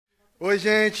Oi,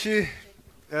 gente.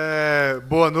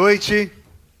 Boa noite.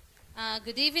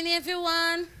 Good evening,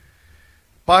 everyone.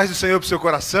 Paz do Senhor para o seu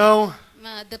coração.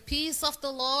 The peace of the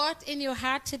Lord in your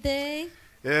heart today.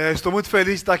 Estou muito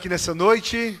feliz de estar aqui nessa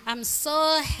noite. I'm so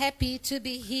happy to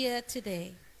be here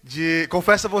today.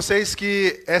 Confesso a vocês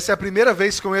que essa é a primeira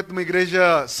vez que eu entro numa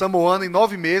igreja samoana em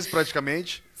 9 meses,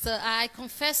 praticamente. So I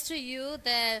confess to you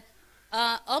that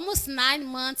almost 9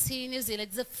 months here in New Zealand.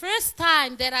 It's the first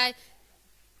time that I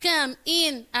come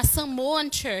in a Samoan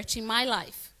church in my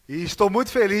life. E estou muito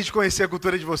feliz de conhecer a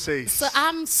cultura de vocês. So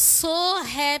I'm so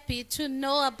happy to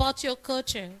know about your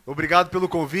culture. Obrigado pelo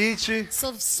convite.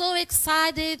 So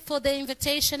excited for the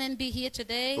invitation and be here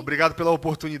today. Obrigado pela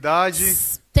oportunidade.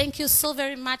 Thank you so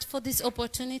very much for this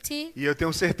opportunity. E eu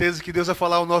tenho certeza que Deus vai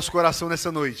falar ao nosso coração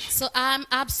nessa noite. So I'm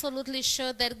absolutely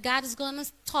sure that God is going to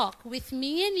talk with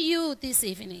me and you this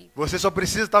evening. Você só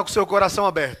precisa estar com o seu coração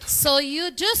aberto. So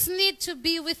you just need to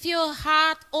be with your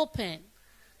heart open.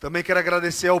 Também quero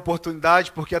agradecer a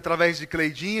oportunidade, porque através de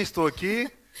CLEIDE estou aqui.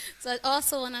 So I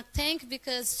also want to thank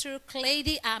because through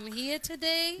CLEIDE I'm here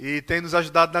today. E tem nos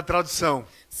ajudado na tradução.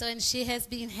 So and she has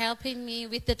been helping me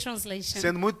with the translation.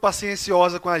 Sendo muito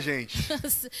pacienciosa com a gente.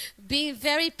 Being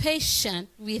very patient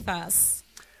with us.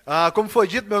 Como foi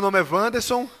dito, meu nome é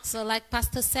Vanderson. So like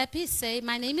Pastor Seppi say,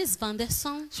 my name is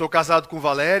Vanderson. Sou casado com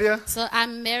Valéria. So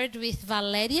I'm married with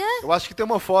Valeria. Eu acho que tem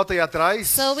uma foto aí atrás.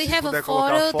 So we have a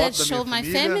photo that shows my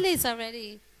family is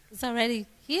already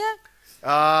here.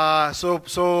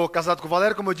 Sou casado com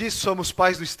Valéria, como eu disse, somos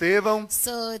pais do Estevão.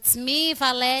 So it's me,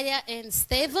 Valeria and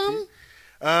Estevão.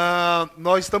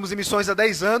 Nós estamos em missões há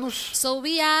 10 anos. So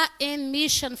we are in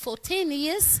mission for 10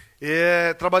 years.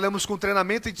 Trabalhamos com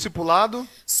treinamento e discipulado.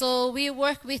 So we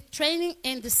work with training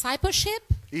and discipleship.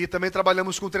 E também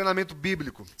trabalhamos com treinamento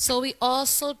bíblico. So we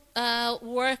also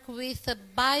work with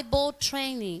Bible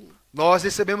training. Nós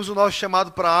recebemos o nosso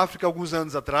chamado para a África alguns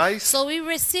anos atrás. So we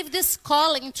received this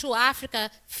calling to Africa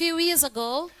a few years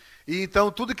ago. E então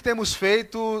tudo que temos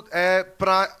feito é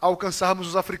para alcançarmos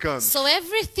os africanos. So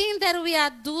everything that we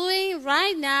are doing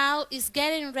right now is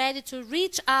getting ready to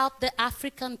reach out the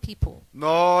African people.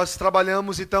 Nós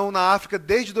trabalhamos então na África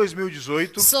desde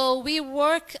 2018. So we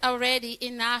work already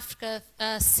in Africa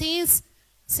since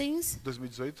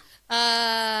 2018.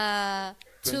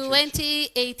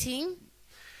 2018.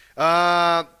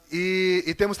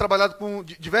 E temos trabalhado com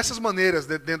diversas maneiras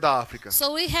dentro da África.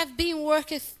 So we have been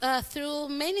working through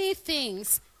many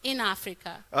things in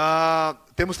Africa.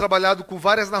 Temos trabalhado com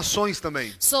várias nações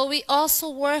também. So we also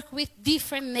work with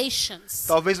different nations.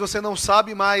 Talvez você não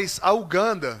sabe, mas a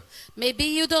Uganda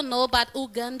Maybe you don't know, but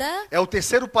Uganda é o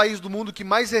terceiro país do mundo que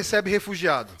mais recebe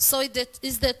refugiados. So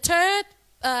it's the third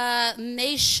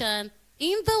nation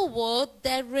in the world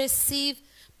that receive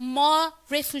more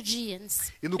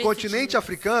refugees. E no continente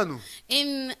africano,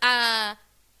 in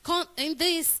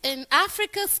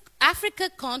Africa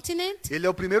continent, ele é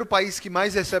o primeiro país que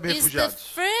mais recebe is the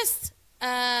refugiados. first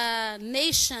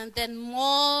nation that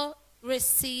more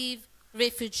receive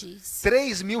refugees.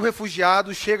 3.000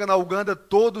 refugiados chegam na Uganda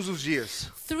todos os dias.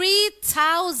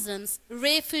 3,000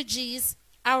 refugees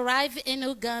arrive in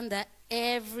Uganda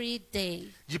every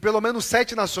day. De pelo menos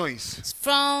 7 nações.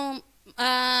 From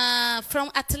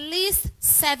at least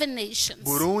 7 nations.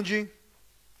 Burundi,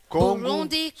 Congo,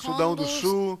 Sudão do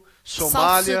Sul,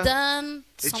 Somália, Sudan,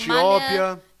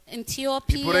 Etiópia,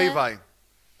 Ethiopia, e por aí vai.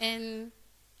 And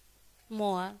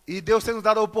more. E Deus tem nos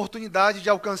dado a oportunidade de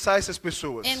alcançar essas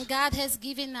pessoas. And God has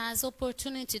given us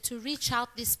opportunity to reach out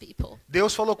these people.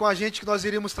 Deus falou com a gente que nós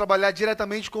iríamos trabalhar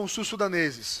diretamente com os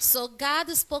sul-sudaneses. So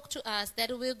God spoke to us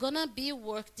that we're gonna be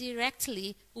work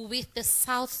directly with the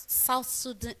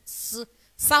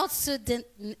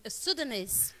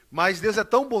Sudanese. Mas Deus é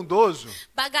tão bondoso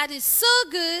But God is so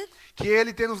good que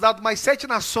Ele tem nos dado mais 7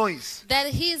 nações. that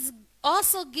He's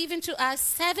also given to us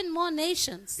 7 more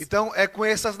nations. Então é com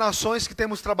essas nações que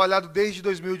temos trabalhado desde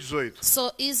 2018.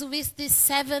 So it's with these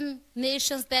 7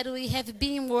 nations that we have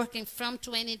been working from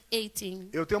 2018.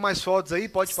 Eu tenho mais fotos aí,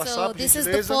 pode passar, So por this is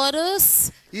the gentileza.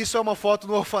 photos. Isso é uma foto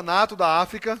no orfanato da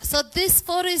África. So this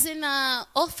photo is in an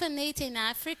orphanage in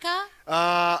Africa.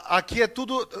 Aqui é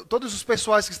todas as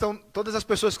pessoas que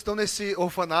estão nesse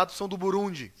orfanato são do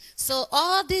Burundi. So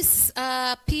all these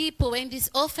people in this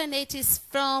orphanage is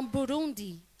from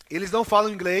Burundi. Eles não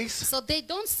falam inglês. So they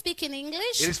don't speak in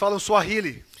English. Eles falam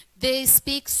Swahili. They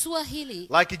speak Swahili.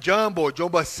 Like Jambo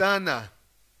Sana.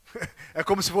 É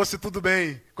como se fosse tudo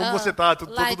bem. Como você tá?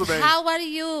 Tudo bem. How are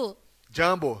you?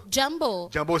 Jambo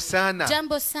Sana.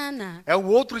 Jambo Sana. É um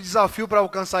outro desafio para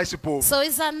alcançar esse povo. So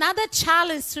it's another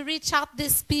challenge to reach out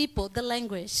these people, the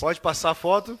language. Pode passar a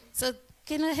foto. So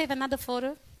can I have another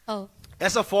photo? Oh.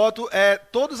 Essa foto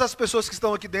todas as pessoas que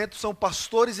estão aqui dentro são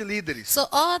pastores e líderes. So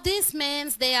all these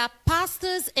men, they are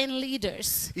pastors and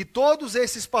leaders. E todos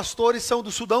esses pastores são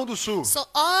do Sudão do Sul. So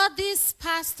all these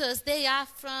pastors, they are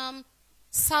from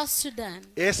South Sudan.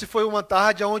 Esse foi uma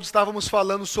tarde onde estávamos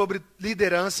falando sobre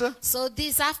liderança. So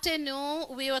this afternoon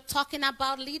we were talking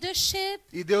about leadership.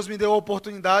 E Deus me deu a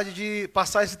oportunidade de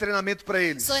passar esse treinamento para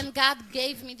eles. So and God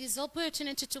gave me this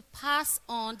opportunity to pass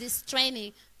on this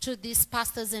training to these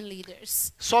pastors and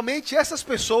leaders. Somente essas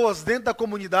pessoas dentro da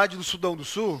comunidade do Sudão do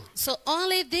Sul So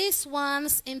only these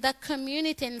ones in the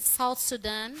community in South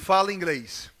Sudan falam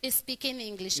inglês. is speaking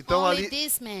English. Então, Only ali-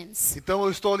 these men. Então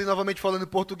eu estou ali novamente falando em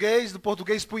português, do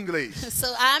português para o inglês. So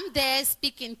I'm there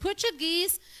speaking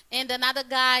Portuguese and another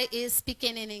guy is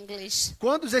speaking in English.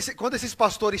 Quando esses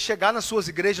pastores chegar nas suas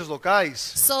igrejas locais,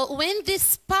 So when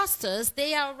these pastors,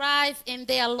 they arrive in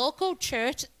their local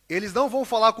church, eles não vão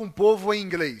falar com o povo em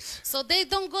inglês. so they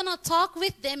don't gonna talk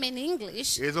with them in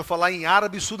English. Eles vão falar em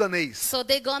árabe sudanês. So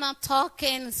they're gonna talk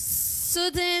in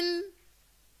Sudan,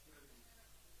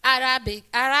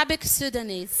 Arabic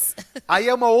Sudanese. Aí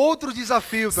é um outro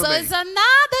desafio So também. it's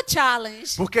another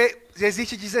challenge. Porque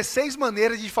existe 16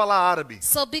 maneiras de falar árabe.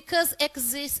 So because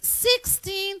exists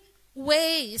 16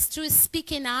 ways to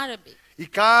speak in Arabic. E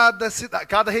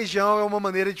cada região é uma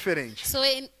maneira diferente. So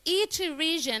in each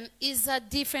region is a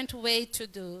different way to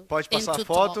do. Pode and passar to a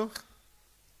foto. talk.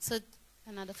 So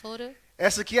another photo.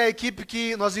 Essa aqui é a equipe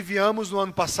que nós enviamos no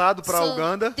ano passado para a So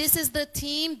Uganda. this is the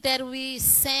team that we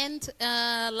sent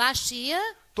last year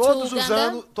Todos to os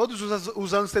Uganda.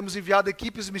 os anos temos enviado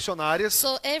equipes missionárias.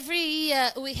 So every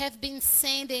year we have been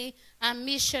sending a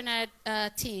missionary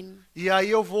team. E aí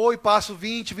eu vou e passo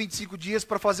 20, 25 dias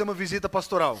para fazer uma visita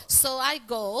pastoral. So I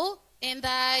go and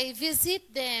I visit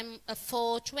them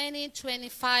for 20,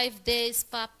 25 days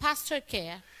for pastor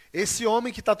care. Esse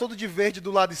homem que está todo de verde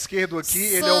do lado esquerdo aqui,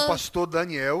 ele é o pastor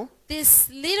Daniel. This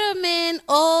little man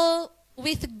all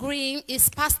with green is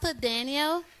Pastor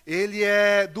Daniel. Ele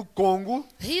é do Congo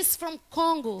He's from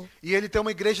Congo. e ele tem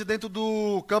uma igreja dentro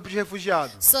do campo de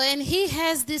refugiados. So and he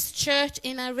has this church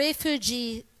in a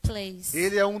refugee place.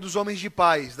 Ele é um dos homens de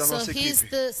paz da So nossa he's equipe.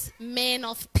 the man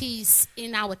of peace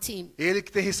in our team. Ele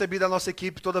que tem recebido a nossa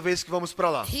equipe toda vez que vamos para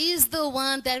lá. He's the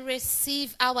one that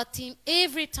receives our team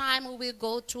every time we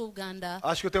go to Uganda.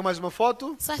 Acho que eu tenho mais uma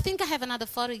foto. So I think I have another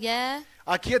photo, yeah.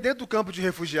 Aqui é dentro do campo de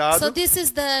refugiado. So this is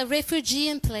the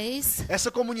refugee place. Essa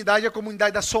comunidade é a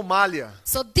comunidade da Somália.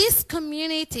 So this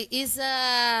community is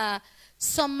a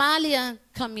Somalian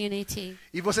community.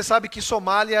 E você sabe que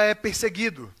Somália é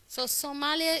perseguido. So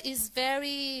Somalia is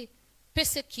very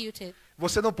persecuted.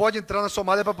 Você não pode entrar na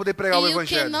Somália para poder pregar o You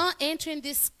evangelho. cannot enter in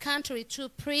this country to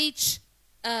preach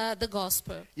the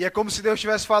gospel. E é como se Deus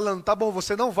estivesse falando, tá bom,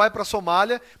 você não vai para a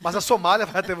Somália, mas a Somália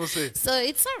vai até você. So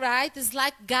it's alright. It's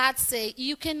like God say,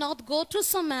 you cannot go to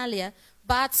Somalia,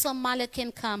 but Somalia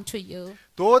can come to you.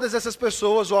 Todas essas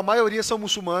pessoas, ou a maioria, são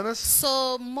muçulmanas.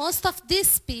 So most of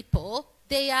these people,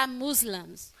 they are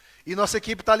Muslims. E nossa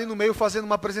equipe está ali no meio fazendo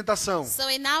uma apresentação. So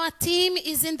and our team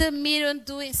is in the middle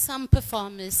doing some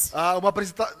performance.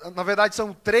 Na verdade,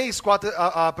 são 3, 4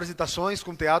 apresentações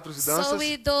com teatros e So danças.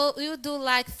 we do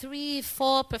like 3,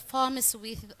 4 performances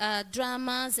with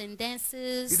dramas and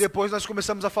dances. E depois nós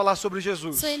começamos a falar sobre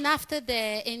Jesus. So and after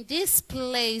that, in this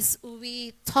place,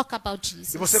 we talk about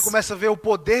Jesus. E você começa a ver o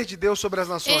poder de Deus sobre as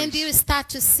nações. And you start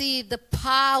to see the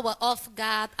power of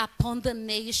God upon the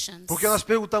nations. Porque nós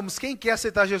perguntamos quem quer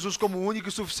aceitar Jesus como o único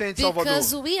e suficiente Salvador.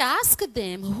 Because we ask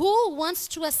them, who wants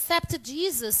to accept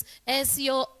Jesus as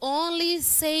your only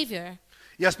Savior?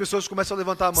 E as pessoas começam a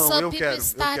levantar a mão. So Eu people quero, eu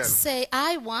start to quero. say,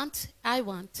 I want.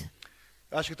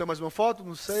 Acho que tem mais uma foto,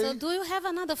 não sei. So do you have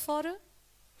another photo?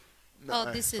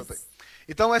 Não, this só is. tem.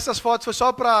 Então essas fotos foi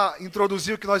só para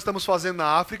introduzir o que nós estamos fazendo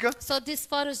na África. So this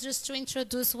photo is just to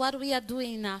introduce what we are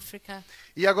doing in Africa.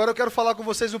 E agora eu quero falar com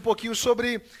vocês um pouquinho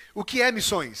sobre o que é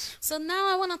missões. So now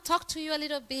I want to talk to you a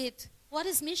little bit. What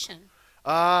is mission?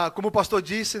 Como o pastor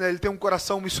disse, né, ele tem um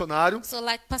coração missionário. So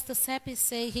like Pastor Seppi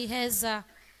say, he has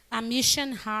a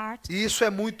mission heart. E isso é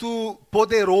muito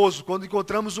poderoso quando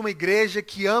encontramos uma igreja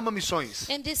que ama missões.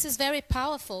 And this is very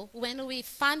powerful when we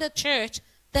find a church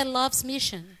that loves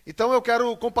mission. Então eu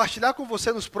quero compartilhar com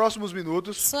você nos próximos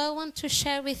minutos So I want to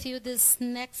share with you this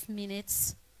next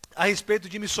minutes. a respeito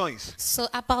de missões. So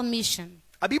about mission.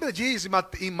 A Bíblia diz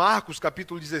em Marcos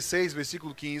capítulo 16,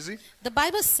 versículo 15. The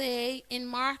Bible say in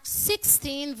Mark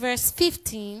 16 verse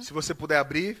 15. Se você puder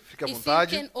abrir, fique à If you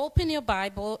vontade. can open your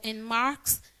Bible in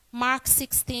Mark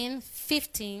 16,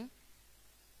 15.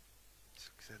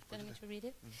 Let me to read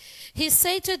it. He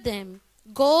said to them,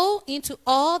 Go into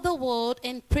all the world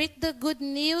and preach the good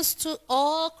news to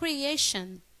all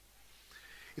creation.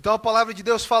 Então a palavra de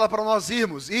Deus fala para nós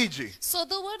irmos, ide. So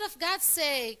the word of God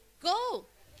say, go.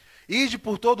 Ide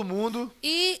por todo mundo.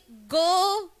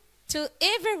 Go to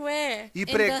everywhere in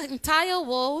the entire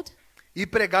world. E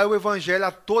pregai o evangelho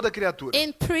a toda criatura.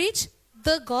 And preach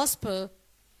the gospel,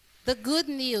 the good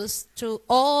news to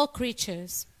all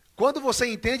creatures. Quando você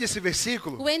entende esse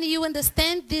versículo, when you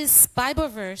understand this Bible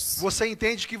verse, você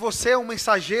entende que você é um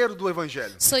mensageiro do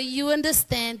evangelho. So you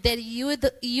understand that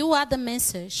you are the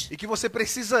message. E que você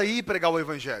precisa ir pregar o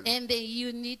evangelho. And then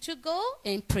you need to go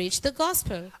and preach the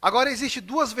gospel. Agora existe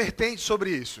duas vertentes sobre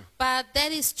isso. But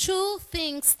there is two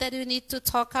things that you need to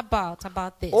talk about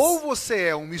this. Ou você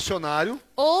é um missionário,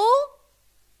 or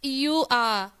you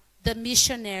are the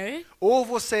missionary, ou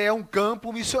você é um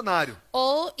campo missionário.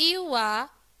 or you are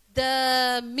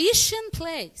the mission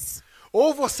place.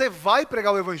 Ou você vai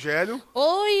pregar o evangelho,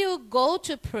 or you go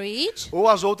to preach, ou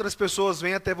as outras pessoas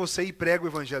vêm até você e pregam o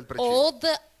evangelho para ti. or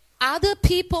the other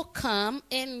people come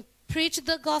and preach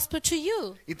the gospel to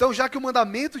you. Então, já que o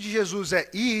mandamento de Jesus é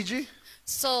ide,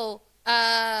 So,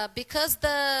 because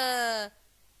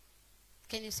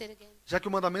can you say it again? já que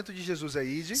o mandamento de Jesus é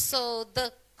ide, So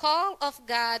the call of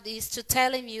God is to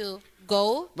telling you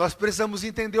go. nós precisamos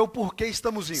entender o porquê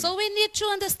estamos indo. So we need to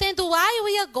understand why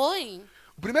we are going.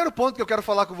 O primeiro ponto que eu quero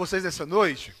falar com vocês nessa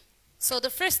noite So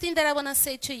the first thing that I want to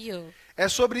say to you. é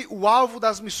sobre o alvo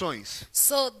das missões.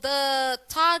 So the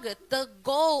target, the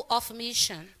goal of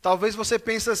mission. Talvez você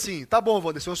pense assim, tá bom,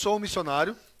 Vanderson, eu sou um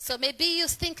missionário, So maybe you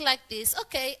think like this,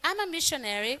 okay, I'm a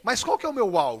missionary, mas qual que é o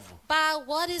meu alvo? but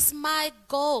what is my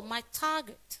goal, my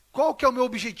target? Qual que é o meu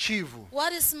objetivo?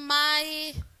 What is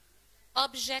my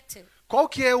objective? Qual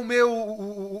que é o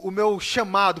meu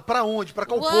chamado? Para onde? Para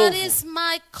qual What povo? is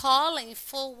my calling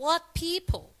for what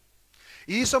people?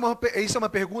 E isso é uma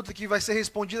pergunta que vai ser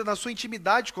respondida na sua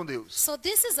intimidade com Deus. So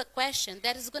this is a question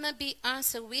that is going to be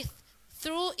answered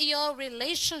through your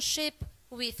relationship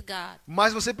with God.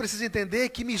 Mas você precisa entender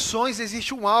que missões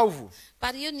existe um alvo.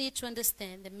 But you need to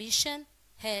understand the mission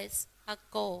has a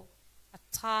goal, a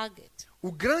target.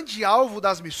 O grande alvo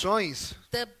das missões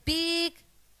The big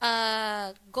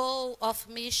goal of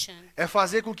mission é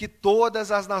fazer com que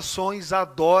todas as nações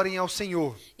adorem ao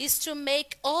Senhor. is to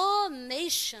make all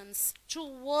nations to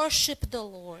worship the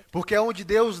Lord. Porque é onde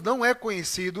Deus não é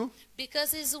conhecido,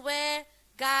 Because it's where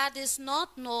God is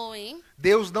not knowing.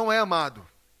 Deus não é amado.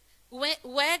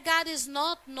 Where God is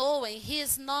not knowing, He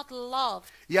is not loved.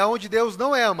 E aonde Deus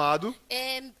não é amado,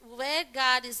 And where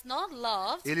God is not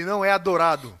loved, Ele não é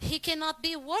adorado. He cannot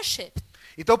be worshipped.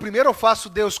 Então, primeiro eu faço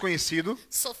Deus conhecido.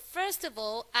 So first of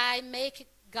all, I make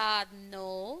God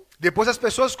know. Depois as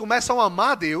pessoas começam a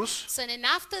amar Deus. So then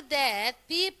after that,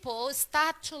 people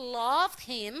start to love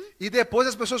Him. E depois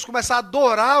as pessoas começam a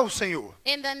adorar o Senhor.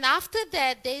 And then after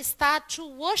that, they start to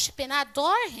worship and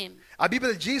adore Him. A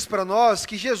Bíblia diz para nós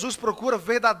que Jesus procura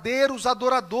verdadeiros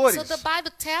adoradores. So the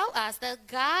Bible tells us that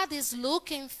God is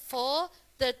looking for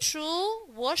the true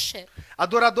worship.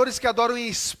 Adoradores que adoram em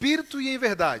espírito e em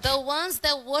verdade. The ones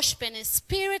that worship in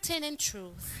spirit and in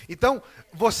truth. Então,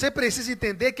 você precisa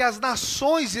entender que as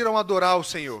nações irão adorar o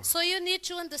Senhor. So you need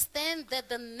to understand that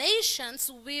the nations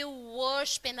will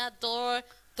worship and adore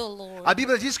the Lord. A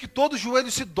Bíblia diz que todo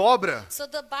joelho se dobra. So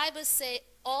the Bible says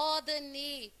all the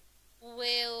knee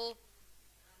will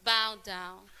bow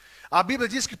down. A Bíblia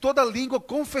diz que toda língua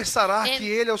confessará And que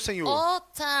Ele é o Senhor. all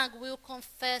tongue will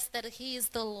confess that He is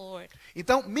the Lord.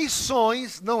 Então,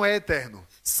 missões não é eterno.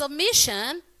 So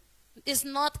mission is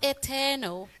not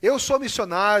eternal. Eu sou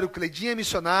missionário, Cleidinha é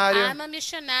missionária. I'm a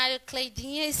missionary.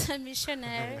 Cleidinha is a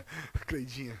missionary.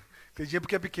 Cleidinha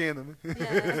porque é pequena, né?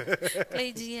 Yeah.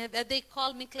 Cleidinha. They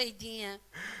call me Cleidinha.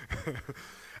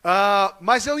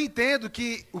 Mas eu entendo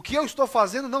que o que eu estou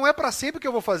fazendo não é para sempre que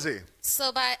eu vou fazer.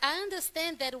 So but I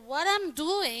understand that what I'm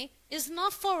doing is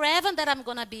not forever that I'm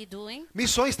going to be doing.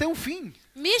 Missões têm um fim.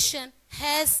 Mission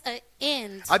has an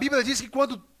end. A Bíblia diz que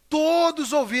quando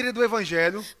todos ouvirem do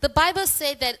Evangelho, The Bible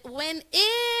says that when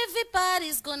everybody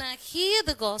is going to hear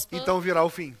the gospel, então virá o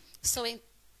fim. so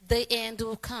the end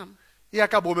will come. E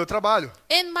acabou meu trabalho.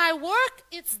 And my work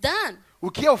is done. O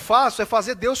que eu faço é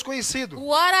fazer Deus conhecido.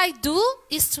 What I do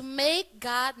is to make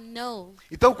God know.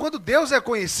 Então, quando Deus é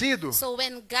conhecido, So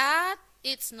when God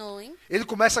it's knowing. Ele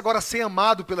começa agora a ser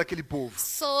amado pelo aquele povo.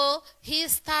 So he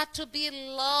start to be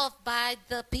loved by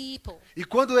the people. E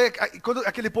quando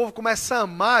aquele povo começa a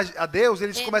amar a Deus,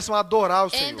 eles começam a adorar o And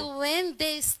Senhor. when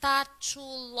they start to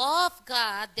love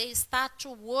God, they start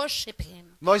to worship Him.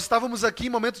 Nós estávamos aqui em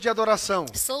momento de adoração.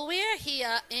 So we're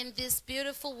here in this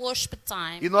beautiful worship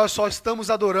time. E nós só estamos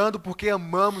adorando porque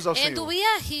amamos ao And Senhor. we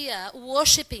are here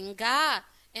worshiping God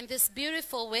in this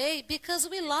beautiful way because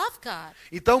we love God.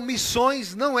 Então,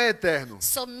 missões não é eterno.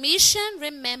 So mission,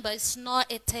 remember, is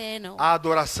not eternal. A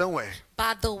adoração é.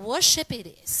 But the worship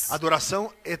it is. A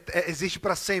adoração existe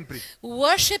para sempre.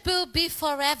 Worship will be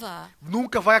forever.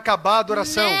 Nunca vai acabar a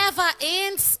adoração. Never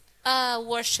ends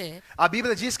worship. A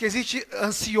Bíblia diz que existe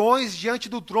anciões diante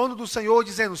do trono do Senhor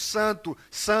dizendo Santo,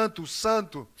 Santo,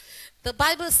 Santo. The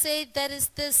Bible says there is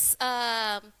this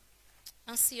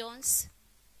anciões,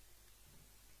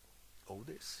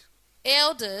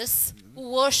 elders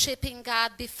worshiping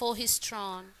God before His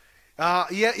throne.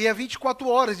 E é 24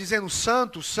 horas dizendo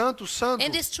Santo, Santo, Santo.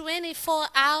 And it's 24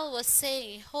 hours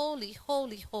saying Holy,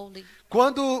 Holy, Holy.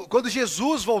 Quando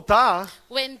Jesus voltar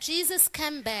When Jesus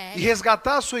come e back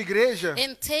resgatar a sua igreja,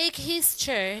 and take His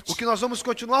church, o que nós vamos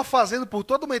continuar fazendo por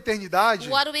toda uma eternidade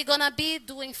what are we gonna be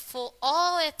doing for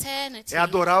all eternity? é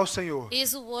adorar o Senhor.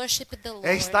 Is worship the Lord.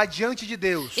 É estar diante de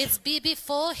Deus, It's be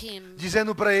before Him,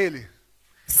 dizendo para Ele,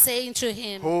 saying to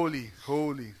Him, Holy,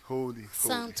 Holy, Holy, Holy.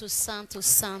 Santo, Santo,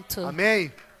 Santo.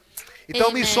 Amém? Então,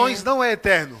 Amen. missões não é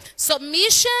eterno. So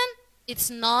mission, it's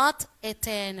not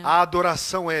eternal. A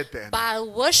adoração é eterna.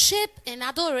 But worship and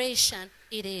adoration,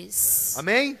 it is.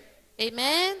 Amém?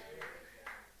 Amen?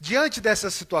 Diante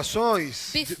dessas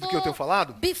situações do que eu tenho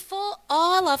falado, Before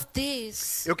all of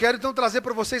this, eu quero então trazer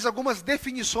para vocês algumas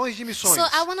definições de missões. so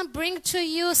I want to bring to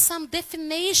you some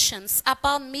definitions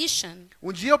about mission.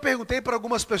 Um dia eu perguntei para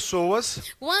algumas pessoas,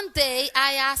 One day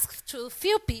I asked to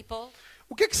few people,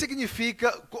 o que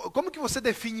significa, como que você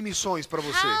define missões para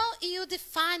você? how you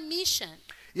define mission?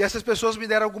 E essas pessoas me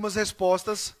deram algumas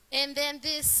respostas. And then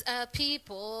these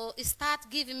people start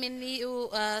giving me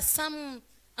some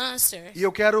answers. E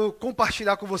eu quero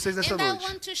compartilhar com vocês nessa And I noite.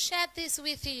 want to share this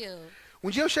with you. Um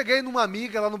dia eu cheguei numa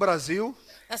amiga lá no Brasil,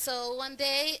 So one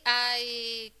day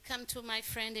I come to my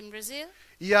friend in Brazil.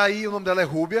 e aí o nome dela é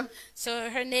Rúbia, So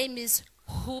her name is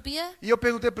Rubia. e eu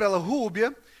perguntei para ela,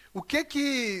 Rúbia,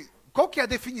 qual que é a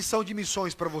definição de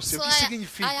missões para você? So O que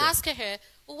significa? I asked her,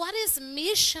 what is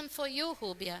mission for you,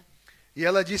 Rubia? E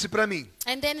ela disse para mim,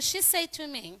 And then she said to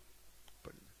me,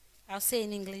 I'll say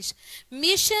in English,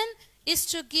 mission is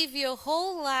to give your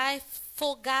whole life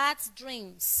for God's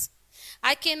dreams.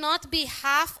 I cannot be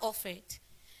half of it.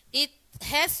 It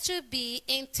has to be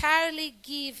entirely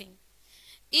given.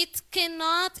 It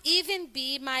cannot even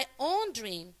be my own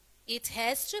dream. It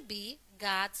has to be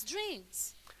God's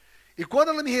dreams. e quando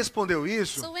ela me respondeu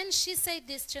isso, So when she said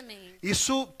this to me,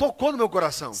 isso tocou no meu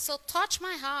coração. so touch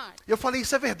my heart. Eu falei,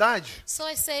 isso é verdade. So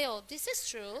I say, oh, this is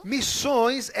true.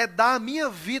 Missões é dar a minha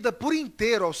vida por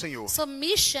inteiro ao Senhor. So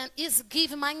mission is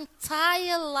give my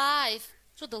entire life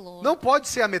to the Lord. Não pode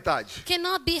ser a metade.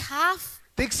 Cannot be half.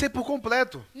 Tem que ser por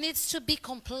completo. Needs to be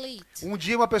complete. Um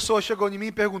dia uma pessoa chegou em mim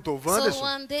e perguntou, So Vanderson,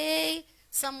 one day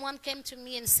someone came to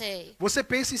me and say, você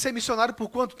pensa em ser missionário por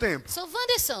quanto tempo? so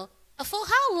Vanderson, for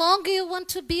how long you want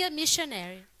to be a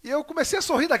missionary? E eu comecei a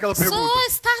sorrir daquela So pergunta. I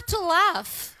start to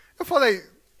laugh. Eu falei,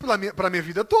 para minha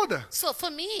vida toda. So for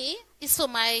me, it's for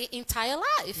my entire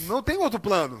life. Não tem outro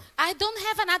plano. I don't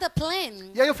have another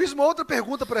plan. E aí eu fiz uma outra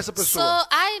pergunta para essa So pessoa.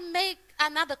 I make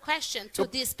another question to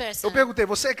this person. Eu perguntei,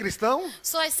 você é cristão?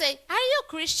 So I say, are you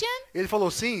Christian? Ele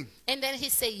falou sim. And then he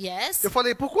say yes. Eu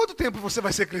falei, por quanto tempo você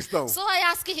vai ser cristão? So I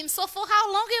asked him, so for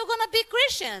how long are you gonna be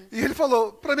Christian? E ele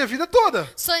falou, para minha vida toda.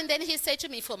 So and then he said to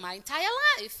me, for my entire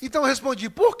life. Então eu respondi,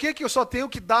 por que eu só tenho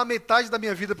que dar metade da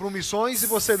minha vida para missões e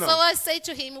você não? So I say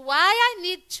to him, why I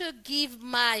need to give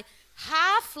my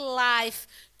half life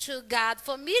to God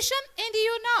for mission and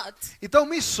you not? Então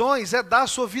missões é dar a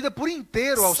sua vida por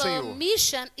inteiro ao So Senhor.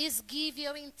 mission is give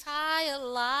your entire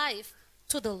life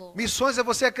to the Lord. Missões é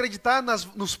você acreditar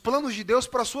nos planos de Deus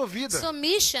para a sua vida. So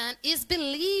mission is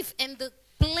believe in the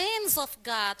plans of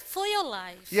God for your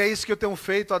life. E é isso que eu tenho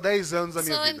feito há 10 anos da So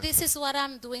minha and vida. this is what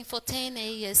I'm doing for 10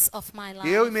 years of my life.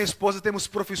 Eu e minha esposa temos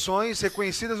profissões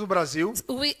reconhecidas no Brasil.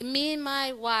 Me and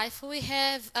my wife, we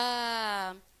have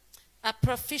a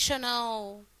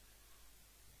professional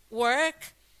work,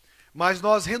 Mas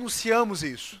nós renunciamos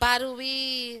isso but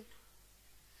we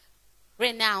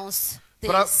renounce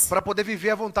this para poder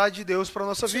viver a vontade de Deus para a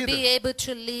nossa to vida. be able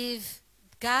to live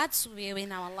God's will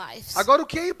in our lives. Agora, o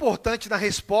que é importante na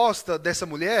resposta dessa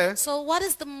mulher So what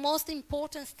is the most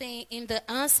important thing in the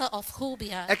answer of é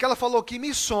Hubia? que ela falou que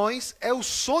missões é os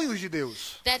sonhos de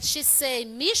Deus. That she say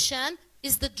mission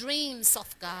is the dreams of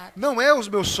God. Não é os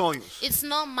meus sonhos, It's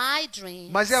not my dreams,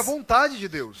 mas é a vontade de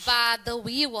Deus. but the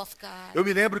will of God. Eu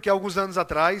me lembro que alguns anos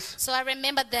atrás, So I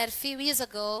remember that a few years o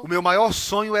ago, meu maior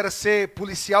sonho era ser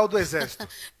policial do exército.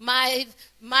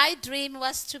 my dream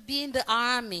was to be in the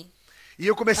army, E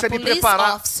eu comecei a a me police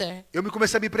preparar. officer. Eu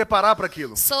comecei a me preparar para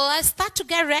aquilo. So I start to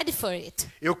get ready for it.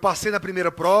 Eu passei na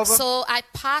primeira prova, So I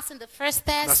passed in the first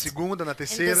na test. segunda, na In the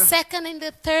terceira. second and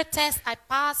the third test, I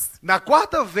passed. Na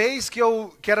quarta vez que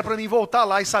era para mim voltar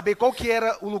lá e saber qual que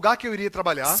era o lugar que eu iria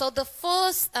trabalhar, So the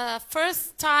first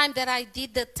time that I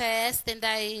did the test and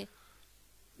I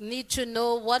need to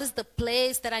know what is the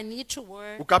place that I need to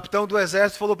work. o capitão do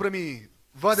exército falou para mim: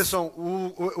 Vanderson,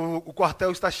 o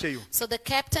quartel está cheio. So the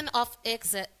captain of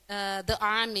the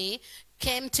army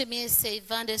came to me and said,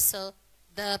 Vanderson,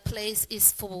 the place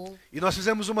is full. E nós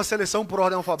fizemos uma seleção por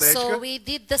ordem alfabética. So we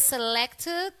did the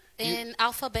selected in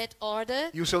alphabet order.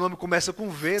 E o seu nome começa com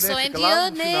V, né? So and Fica lá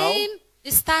your no final. name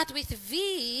start with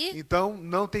V. Então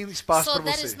não tem espaço So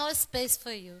para there is você. no space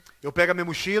for you. Eu pego a minha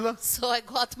mochila, So I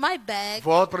got my bag.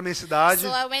 volto para minha cidade, So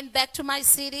I went back to my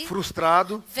city.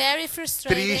 frustrado, Very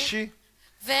frustrated. triste,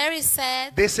 Very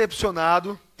sad.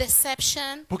 decepcionado,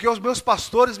 Deception. porque os meus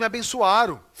pastores me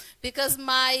abençoaram. Because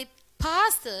my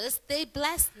pastors, they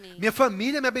blessed me. Minha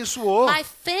família me abençoou. My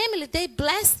family, they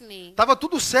blessed me. Tava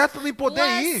tudo certo para mim poder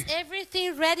Was ir.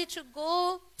 everything ready to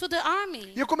go to the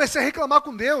army? E eu comecei a reclamar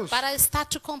com Deus. But I start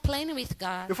to complain with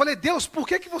God. Eu falei: Deus, por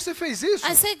que você fez isso?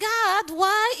 I say, God,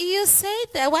 why you say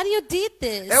that? Why you did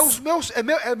this?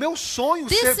 É meu sonho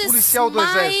This ser is policial do my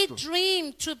exército.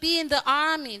 dream to be in the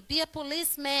army, be a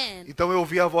policeman. Então eu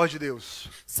ouvi a voz de Deus.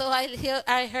 So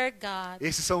I heard God.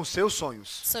 Esses são os seus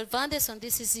sonhos. So Vanderson,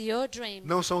 this is your dream.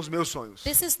 Não são os meus sonhos.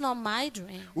 This is not my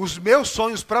dream. Os meus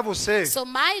sonhos para você So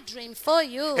my dream for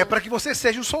you, é para que você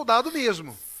seja um soldado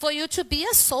mesmo, for you to be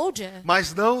a soldier.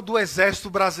 mas não do exército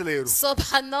brasileiro, So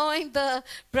by knowing the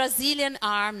Brazilian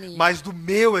army, mas do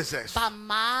meu exército.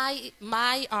 by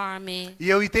my army. E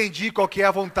eu entendi qual que é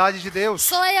a vontade de Deus.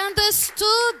 So I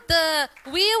understood the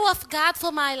will of God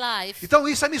for my life. Então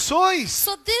isso é missões.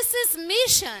 So this is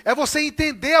mission. É você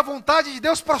entender a vontade de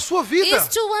Deus para a sua vida. Is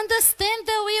to understand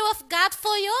the will of God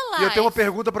for your E eu tenho uma life.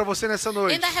 pergunta para você nessa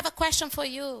noite. And I have a question for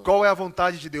you. Qual é a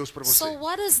vontade de Deus para So você?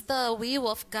 what is the will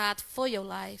of God for your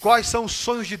life? Quais são os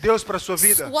sonhos de Deus para a sua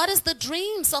vida? What is the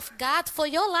dreams of God for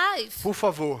your life? Por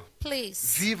favor,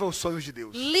 Please, viva os sonhos de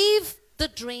Deus. live the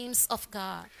dreams of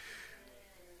God.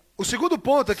 O segundo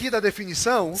ponto aqui da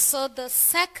definição So the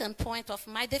second point of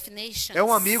my definition é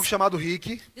um amigo chamado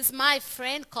Rick. is my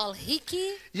friend called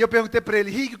Hickey. E eu perguntei para ele: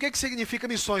 Rick, o que significa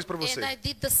missões para você? And I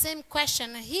did the same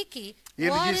question, Hickey, E ele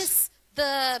what disse-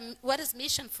 is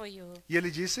mission for you? E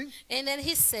ele disse: And then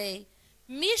he say,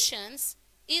 missions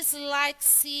is like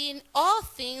seeing all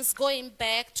things going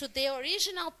back to the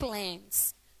original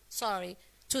plans. Sorry,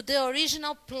 to the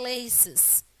original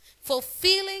places,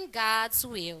 fulfilling God's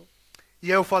will. E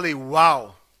aí eu falei: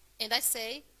 uau! And I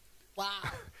say, wow.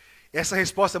 Essa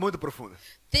resposta é muito profunda.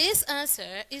 This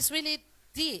answer is really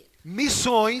deep.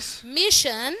 Missões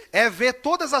Mission, é ver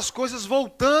todas as coisas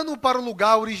voltando para o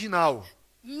lugar original.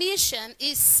 mission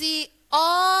is see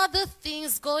all the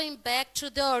things going back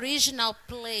to the original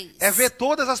place. É ver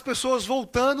todas as pessoas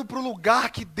voltando para o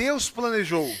lugar que Deus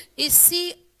planejou. Is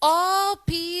see all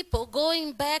people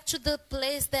going back to the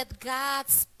place that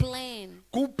God's plan.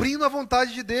 Cumprindo a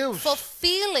vontade de Deus.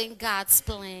 Fulfilling God's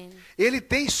plan. Ele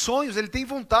tem sonhos, ele tem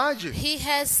vontade. He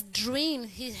has dreams,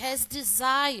 he has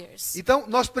desires. Então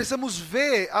nós precisamos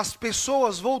ver as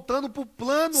pessoas voltando para o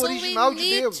plano So original we de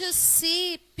need Deus. to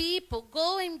see people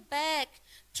going back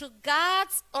to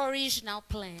God's original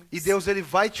plan. E Deus ele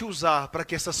vai te usar para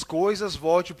que essas coisas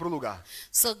voltem para o lugar.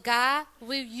 So God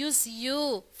will use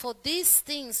you for these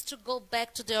things to go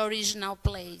back to the original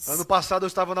place. Ano passado eu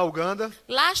estava na Uganda.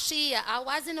 Last year I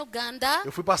was in Uganda.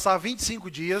 Eu fui passar 25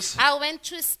 dias. I went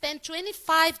to spend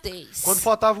 25 days. Quando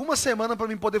faltava uma semana para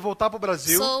mim poder voltar para o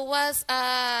Brasil, So was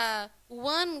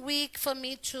 1 week for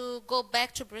me to go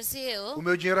back to o Brazil.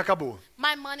 meu dinheiro acabou.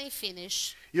 My money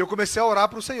finished. E eu comecei a orar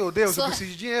para o Senhor: Deus, eu So-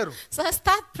 preciso de dinheiro So I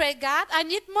start pray, God, I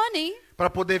need money. para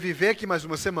poder viver aqui mais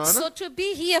uma semana So to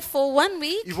be here for 1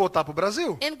 week e voltar para o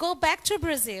Brasil. and go back to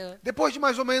Brazil. Depois de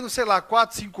mais ou menos, sei lá,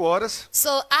 4, 5 horas,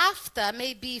 So after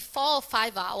maybe 4 or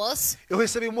 5 hours, eu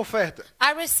recebi uma oferta.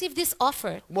 I received this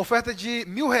offer, Uma oferta de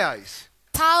R$1.000.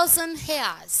 1,000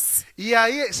 reais. E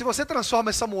aí, se você transforma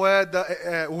essa moeda,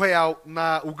 o real,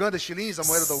 na Uganda shillings, a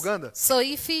moeda da Uganda, So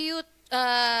if you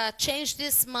change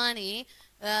this money,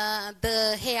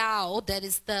 the real, that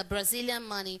is the Brazilian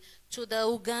money, to the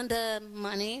Uganda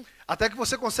money. Até que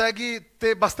você consegue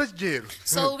ter bastante dinheiro.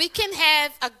 So we can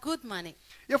have a good money.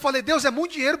 E eu falei, Deus, é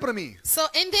muito dinheiro para mim. So,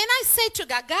 and then I say to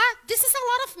God, God, this is a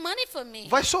lot of money for me.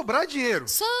 Vai sobrar dinheiro.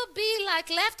 So be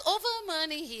like leftover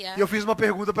money here. E eu fiz uma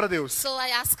pergunta para Deus. So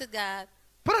I asked God.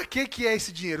 Para que é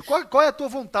esse dinheiro? Qual é a tua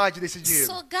vontade desse dinheiro?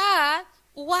 So God,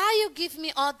 why you give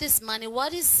me all this money?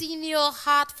 What is in your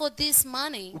heart for this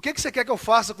money? O que você quer que eu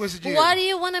faça com esse dinheiro? What do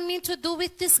you want me to do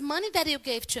with this money that you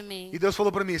gave to me? E Deus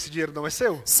falou para mim, esse dinheiro não é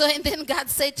seu. So and then God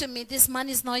said to me, this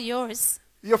money is not yours.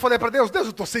 E eu falei para Deus,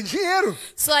 eu tô sem dinheiro.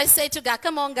 So I say to God,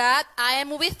 come on God, I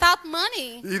am without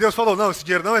money. E Deus falou, não, esse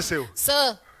dinheiro não é seu. So,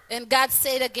 and God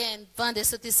said again,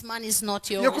 Vanderson, this money is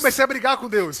not yours. E eu comecei a brigar com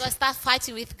Deus. So I start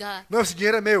fighting with God. Não, esse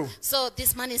dinheiro é meu. So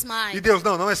this money is mine. E Deus,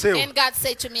 não é seu. And God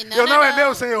said to me, no, Eu no, não é no.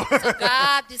 meu, Senhor. So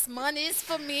God, this money is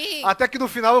for me. Até que no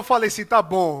final eu falei assim, tá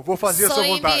bom, vou fazer a So sua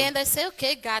in the vontade. end I say,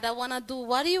 okay, God, I want to do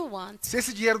what you want. Se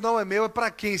esse dinheiro não é meu, é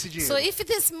para quem esse dinheiro? So if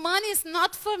this money is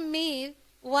not for me,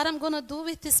 what I'm going to do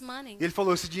with this money? E ele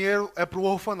falou, esse dinheiro é para o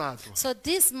orfanato. So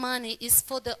this money is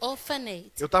for the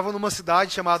orphanage. Eu estava numa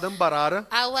cidade chamada Ambarara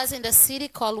I was in the city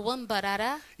called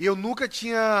Wambarara. e eu nunca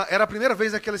tinha... Era a primeira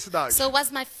vez naquela cidade. So it was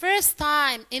my first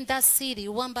time in that city,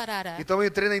 Wambarara. Então eu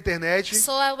entrei na internet,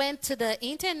 So I went to the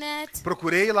internet.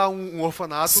 procurei lá um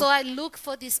orfanato So I looked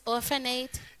for this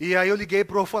orphanage. e aí eu liguei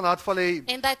pro orfanato e falei...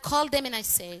 And I called them and I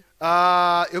say,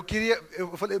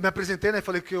 eu me apresentei, né?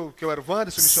 Falei que eu era o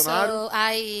Vanderson, missionário. so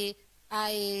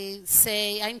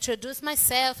I introduced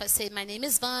myself. I say, my name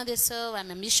is Vanderson.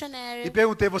 I'm a missionary. E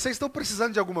perguntei, vocês estão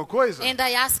precisando de alguma coisa? And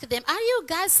I asked them, are you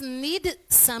guys need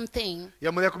something? E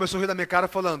a mulher começou a rir da minha cara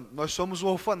falando, nós somos um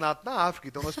orfanato na África,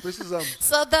 então nós precisamos.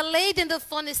 So the lady in the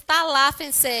phone start laughing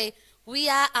and say, we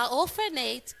are an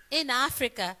orphanage in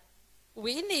Africa.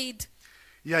 We need.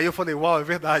 E aí eu falei, uau, é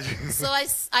verdade. So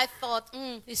I thought,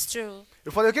 it's true.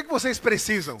 Eu falei, o que vocês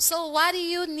precisam? So what do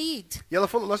you need? E ela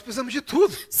falou, nós precisamos de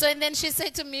tudo. So and then she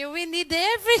said to me, we need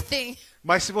everything.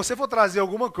 Mas se você for trazer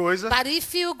alguma coisa, But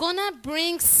if you're gonna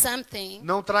bring something,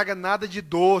 não traga nada de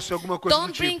doce, alguma coisa do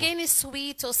don't bring tipo. any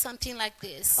sweet or something like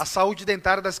this. A saúde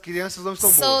dentária das crianças não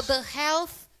estão So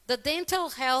boas. the dental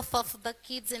health of the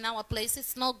kids in our place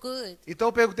is not good. Então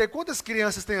eu perguntei, quantas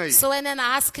crianças tem aí? So and then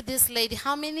I asked this lady,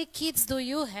 how many kids do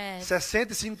you have?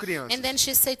 65 crianças. And then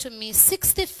she said to me,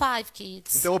 65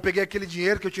 kids. Então eu peguei aquele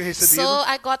dinheiro que eu tinha recebido, So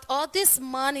I got all this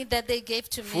money that they gave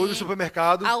to fui no me.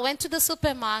 supermercado, I went to the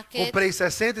supermarket. comprei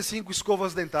 65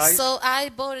 escovas dentais, So I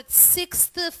bought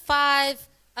 65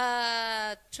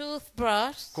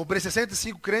 toothbrush comprei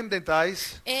 65 creme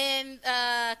dentais, and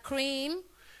cream.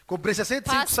 comprei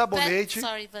 65 sabonetes.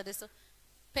 Sorry, Vanderson.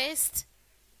 Paste.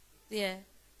 Yeah.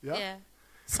 Yeah? Yeah.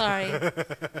 Sorry.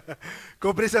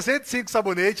 Comprei 65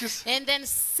 sabonetes, And then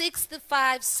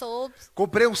 65 soaps.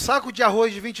 comprei um saco de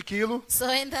arroz de 20 quilos, So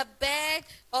in the bag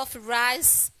of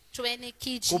rice, 20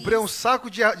 kgs. comprei um saco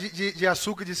de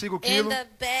açúcar de 5 And quilos, the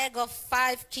bag of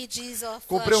 5 kgs of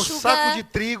comprei um sugar. saco de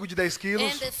trigo de 10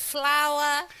 quilos, And the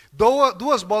flour.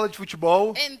 duas bolas de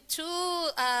futebol, And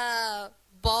 2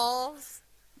 balls.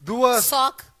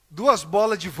 duas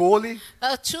bolas de vôlei,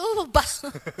 2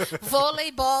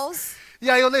 volleyballs. e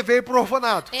aí eu levei pro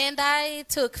orfanato. And I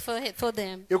took for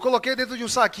them. Eu coloquei dentro de um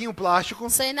saquinho plástico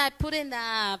So and I put in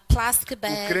a plastic o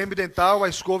bag creme dental, a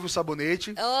escova e o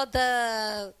sabonete. all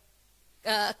the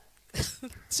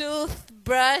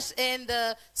toothbrush and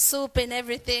the soup and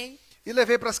everything. E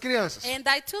levei para as crianças. And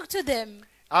I took to them.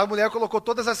 A mulher colocou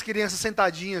todas as crianças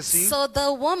sentadinhas assim. So the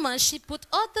woman, she put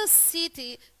all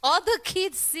the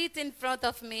kids sit in front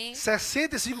of me.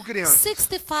 65 crianças.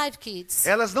 65 kids.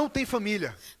 Elas não têm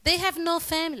família. They have no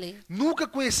family. Nunca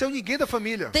conheceu ninguém da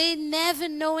família. They never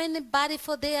know anybody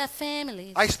for their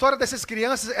families. A história dessas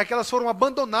crianças é que elas foram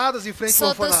abandonadas em frente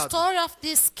ao So the orfanato. story of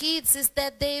these kids is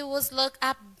that they was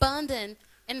abandoned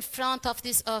in front of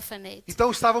this orphanage. Então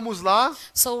estávamos lá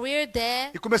So we're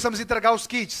there. e começamos a entregar os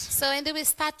kits. So and then we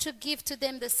start to give to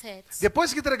them the sets.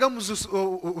 Depois que entregamos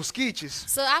os kits,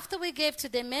 So after we gave to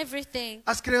them everything,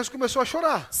 as crianças começaram a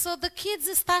chorar. so the kids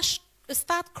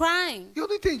start crying. E eu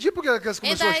não entendi por que elas And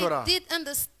começaram a chorar. I did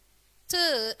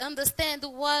understand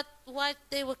why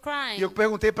they were crying. E eu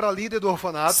perguntei para a líder do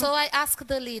orfanato, So I asked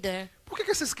the leader, por que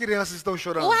essas crianças estão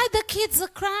chorando? why the kids are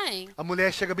crying? A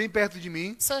mulher chega bem perto de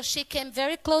mim, So she came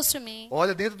very close to me,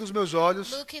 olha dentro dos meus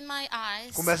olhos, look in my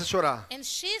eyes, começa a chorar. and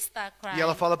she started crying. E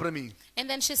ela fala para mim, And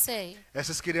then she say,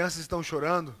 essas crianças estão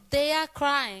chorando they are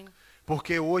crying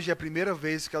porque hoje é a primeira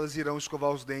vez que elas irão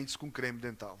escovar os dentes com creme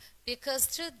dental. because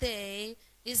today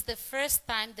is the first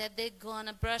time that they're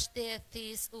gonna brush their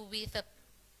teeth with a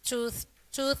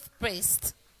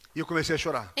toothpaste. E eu comecei a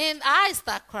chorar. And I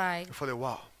start crying. Eu falei,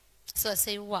 uau. So I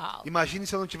say, wow. Imagine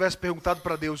se eu não tivesse perguntado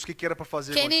para Deus o que era para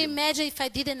fazer com Can you aquilo. imagine if I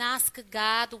didn't ask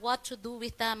God what to do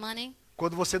with that money?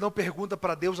 Quando você não pergunta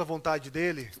para Deus a vontade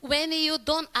dele, When you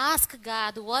don't ask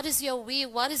God, what is your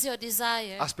will, what is your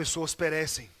desire? as pessoas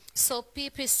perecem. So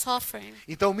people is suffering.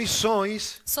 Então,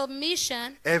 missões So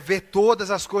mission é ver todas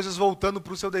as coisas voltando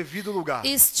para o seu devido lugar.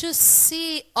 is to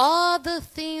see all the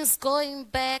things going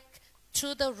back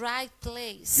to the right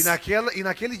place. E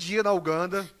naquele dia na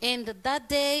Uganda, And that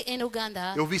day in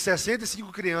Uganda, eu vi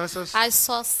 65 crianças I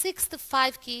saw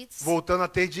 65 kids voltando a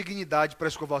ter dignidade para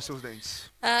escovar seus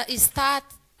dentes. start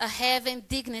having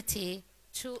dignity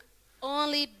to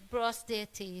only brush their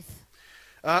teeth.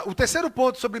 O terceiro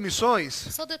ponto sobre missões,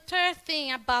 So the third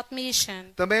thing about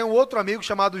mission, também é um outro amigo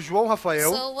chamado João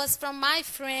Rafael. so was from my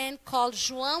friend called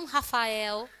João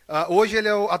Rafael. Hoje ele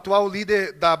é o atual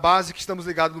líder da base que estamos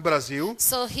ligados no Brasil.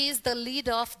 So he's the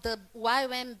leader of the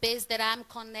YWAM base that I'm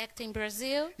connecting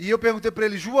Brazil. E eu perguntei para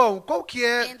ele, João, qual que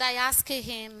é And I asked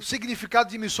him, o significado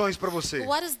de missões para você?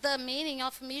 what is the meaning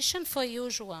of mission for you,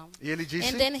 João? E ele disse,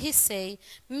 And then he say,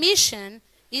 mission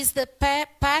is the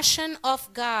passion of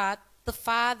God, the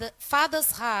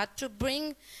Father's heart, to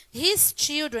bring his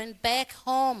children back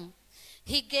home.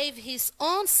 He gave his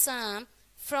own son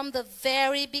from the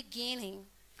very beginning.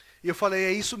 e eu falei,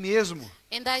 é isso mesmo.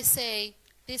 And I say,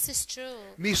 this is true.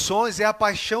 Missões é a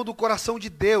paixão do coração de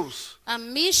Deus. A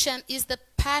mission is the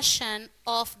passion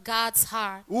of God's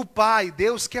heart. O Pai,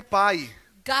 Deus que é Pai,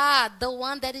 God, the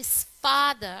one that is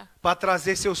Father, para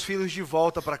trazer seus filhos de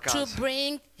volta para to casa.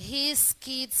 bring his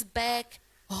kids back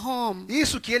home.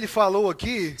 Isso que ele falou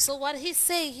aqui So what he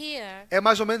say here, é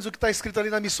mais ou menos o que está escrito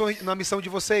ali na missão de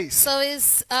vocês. so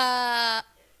it's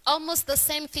almost the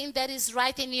same thing that is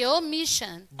right in your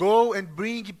mission, Go and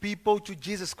bring people to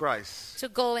Jesus Christ. to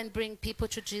go and bring people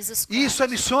to Jesus Christ. Isso é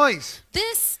missões.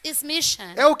 This is mission.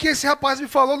 É o que esse rapaz me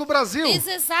falou no Brasil. It's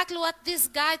exactly what this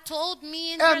guy told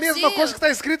me in É a mesma coisa que Brazil. está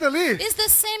escrito ali. It's the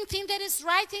same thing that is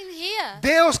right in here.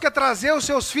 Deus quer trazer os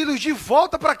seus filhos de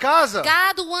volta para casa.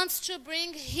 God wants to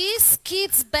bring his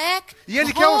kids back E Ele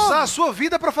home. quer usar a sua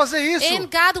vida para fazer isso. And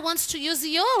God wants to use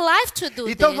your life to do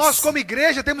Então this. nós como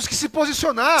igreja temos que se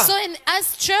posicionar. So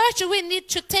as church we need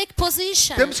to take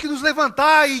position. Temos que nos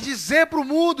levantar e dizer para o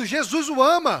mundo, Jesus o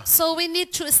ama. So we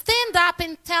need to stand up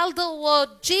and tell the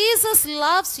world, Jesus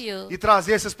loves you. E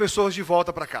trazer essas pessoas de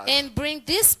volta para casa. And bring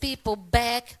these people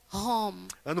back home.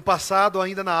 Ano passado,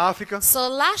 ainda na África, So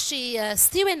last year,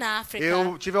 still in Africa,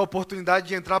 eu tive a oportunidade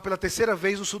de entrar pela terceira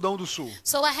vez no Sudão do Sul.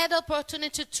 so I had the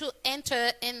opportunity to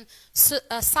enter in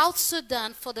South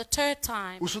Sudan for the third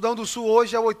time. O Sudão do Sul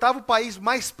hoje é o 8º país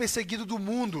mais perseguido do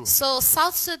mundo. So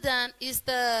South Sudan is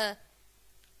the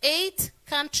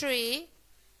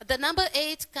number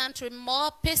 8 country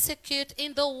more persecuted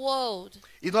in the world.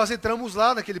 E nós entramos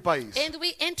lá naquele país. And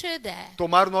we entered there.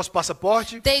 Tomaram o nosso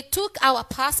passaporte, They took our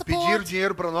pediram passport.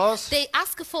 dinheiro para nós They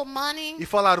asked for money. e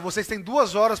falaram, vocês têm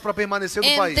 2 horas para permanecer no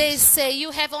And they país. say,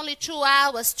 you have only 2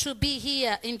 hours to be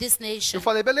here in this nation. Eu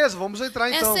falei, beleza, vamos entrar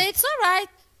And então. say, it's all right.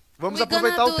 Vamos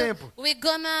aproveitar o tempo. We're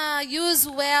gonna use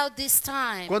well this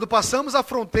time. Quando passamos a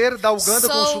fronteira da Uganda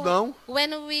com o Sudão,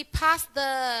 when we passed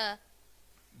the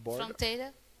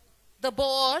fronteira, the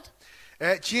board,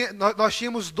 nós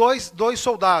tínhamos dois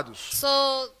soldados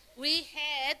so we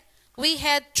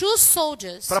had 2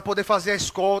 soldiers para poder fazer a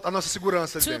escolta, a nossa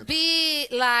segurança ali to dentro. be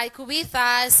like with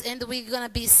us, and we're gonna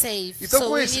be safe. Então, So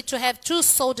com we esse- need to have 2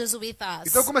 soldiers with us.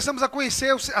 Então começamos a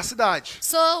conhecer a cidade.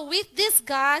 So with these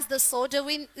guys, the soldier,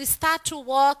 we start to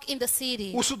walk in the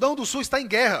city. O Sudão do Sul está em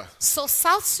guerra. So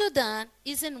South Sudan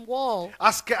is in war.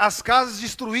 As casas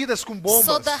destruídas com So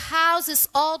bombas. the house is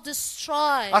all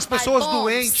destroyed. As pessoas by bombs.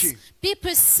 doentes.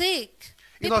 People sick.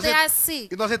 E People nós, they are sick.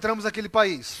 e nós entramos naquele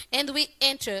país. And we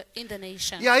enter in the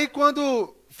nation. E aí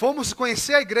quando fomos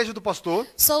conhecer a igreja do pastor,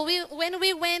 So when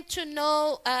we went to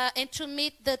know and to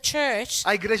meet the church,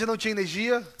 a igreja não tinha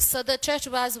energia, so the church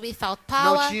was without não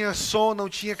power, tinha som, não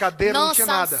tinha cadeira, não no tinha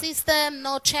sound nada. system,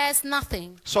 no chairs,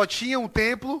 nothing. Só tinha um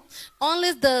templo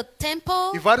Only the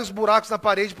temple e vários buracos na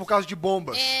parede por causa de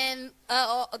bombas. and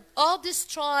all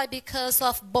destroyed because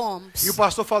of bombs. E o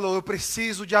pastor falou, eu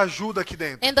preciso de ajuda aqui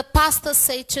dentro. And the pastor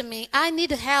said to me, I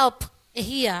need help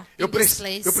here Eu in this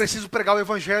place. preciso pregar o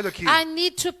evangelho aqui. I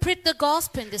need to preach the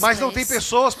gospel in this Mas place. não tem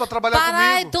pessoas para trabalhar But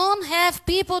I comigo. don't have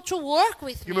people to work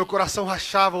with E o me. meu coração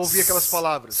rachava ao ouvir aquelas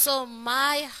palavras. So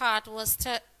my heart was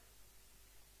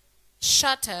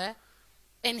shudder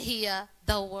and hear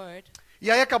the word. E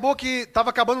aí acabou que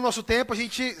estava acabando o nosso tempo, a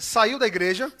gente saiu da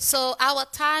igreja. So our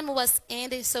time was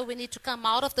ending, so we need to come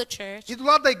out of the church. E do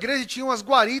lado da igreja tinham as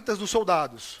guaritas dos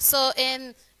soldados. So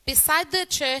beside the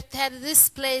church had this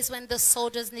place when the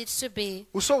soldiers need to be.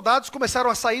 Os soldados começaram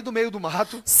a sair do meio do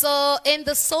mato. So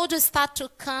the soldiers start to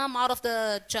come out of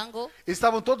the jungle. Eles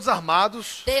estavam todos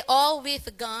armados. They all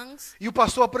with guns. E o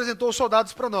pastor apresentou os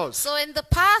soldados para nós. So the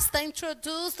pastor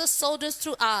introduced the soldiers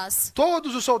to us.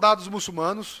 Todos os soldados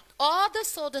muçulmanos. All the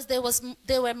soldiers they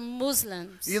were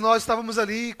Muslims. E nós estávamos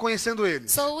ali conhecendo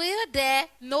eles. So we were there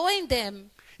knowing them.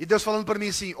 E Deus falando para mim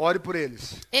assim, ore por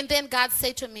eles. And then God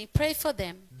said to me, pray for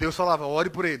them. Deus falava,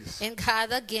 ore por eles. And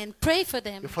God again, pray for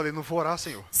them. Eu falei, não vou orar,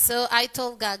 Senhor. So I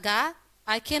told God,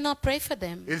 I cannot pray for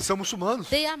them. Eles são muçulmanos.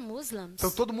 They are Muslims.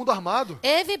 Estão todo mundo armado.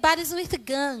 Everybody's with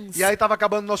guns. E aí estava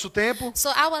acabando o nosso tempo. So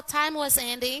our time was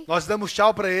ending. Nós damos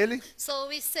tchau para ele. So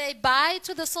we say bye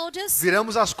to the soldiers.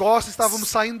 Viramos as costas e estávamos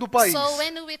saindo do país. So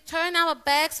when we turn our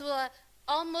backs, we were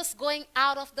almost going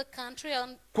out of the country.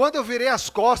 Quando eu virei as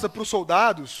costas para os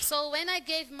soldados, So when I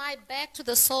gave my back to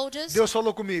the soldiers, Deus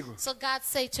falou comigo, so God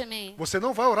said to me, você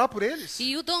não vai orar por eles?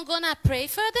 you don't gonna pray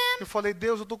for them? Eu falei,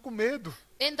 Deus, eu estou com medo.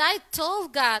 And I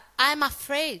told God, I'm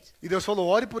afraid. E Deus falou,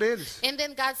 ore por eles. And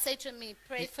then God said to me,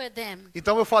 pray for them.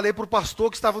 Então eu falei para o pastor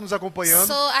que estava nos acompanhando.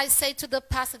 So I said to the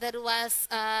pastor that was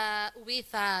with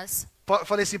us.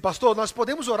 Falei assim, pastor, nós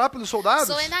podemos orar pelos soldados?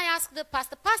 So when I asked the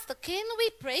pastor, can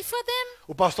we pray for them?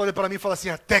 O pastor olha para mim e fala assim,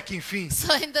 até que enfim. So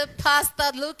the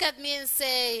pastor looked at me and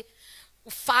say,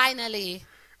 finally.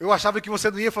 Eu achava que você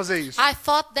não ia fazer isso. I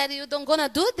thought that you don't gonna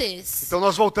do this. Então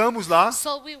nós voltamos lá.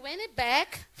 So we went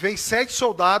back. Vem 7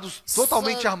 soldados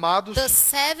totalmente So armados. The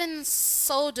 7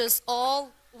 soldiers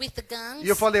all with guns. E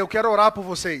eu falei, eu quero orar por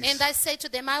vocês. And I said to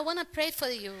them, I want to pray for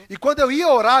you. E quando eu ia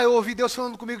orar, eu ouvi Deus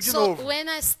falando comigo de So novo. when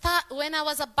I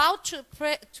was about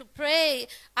to pray,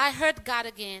 I heard God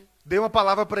again. Dei uma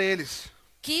palavra para eles.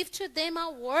 Give to them a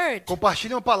word.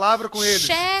 Compartilhe uma palavra com eles.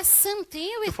 Share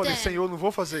something with Eu falei, them. Senhor, não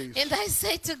vou fazer isso. And I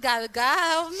said to God,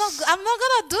 I'm not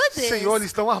gonna do this. Senhor, eles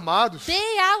estão armados.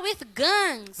 They are with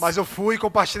guns. Mas eu fui e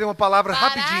compartilhei uma palavra But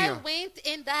rapidinho. I went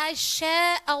and I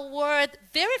shared a word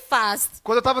very fast.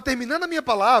 Quando eu estava terminando a minha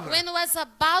palavra, When I was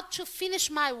about to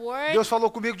finish my word, Deus falou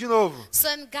comigo de novo. so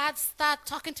God started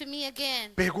talking to me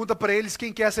again. Pergunta para eles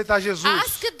quem quer aceitar Jesus.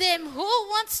 Ask them who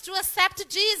wants to accept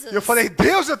Jesus. E eu falei,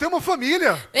 Deus, eu tenho uma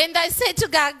família. And I said to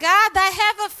God, I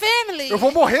have a family. Eu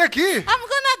vou morrer aqui. I'm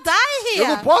gonna die Eu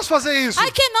não here. posso fazer isso.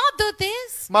 I cannot do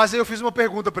this. Mas aí eu fiz uma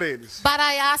pergunta para eles. But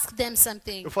I asked them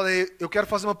something. Eu falei, eu quero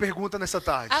fazer uma pergunta nessa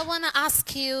tarde. I want to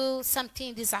ask you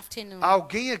something this afternoon.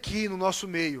 Alguém aqui no nosso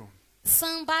meio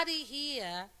Somebody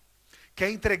here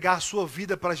quer entregar a sua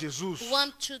vida para Jesus?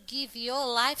 want to give your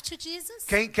life to Jesus?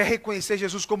 Quer reconhecer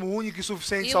Jesus como o único e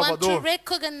suficiente You want to Salvador?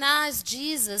 recognize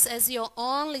Jesus as your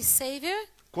only Savior?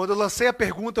 Quando eu lancei a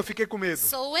pergunta, eu fiquei com medo.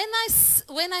 So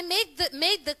when I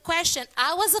made the question,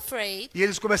 I was afraid. E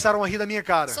eles começaram a rir da minha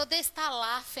cara. So they start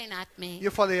laughing at me. E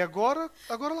eu falei, agora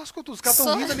lascou tudo. Os caras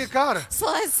estão rindo da minha cara. So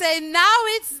I say, now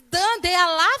it's done. They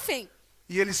are laughing.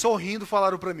 E eles sorrindo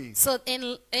falaram para mim, So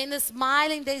in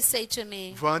smiling, they say to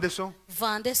me, Vanderson,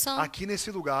 Vanderson, aqui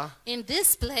nesse lugar, in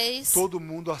this place, todo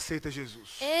mundo aceita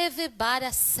Jesus. everybody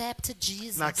accept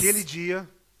Jesus. Naquele dia,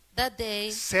 That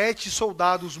day, 7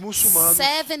 soldados muçulmanos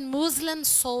 7 Muslim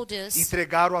soldiers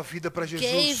entregaram a vida para gave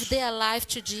Jesus, their life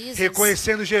to Jesus,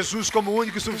 reconhecendo Jesus como o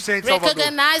único e suficiente Salvador.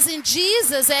 recognizing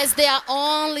Jesus as their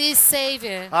only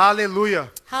Savior.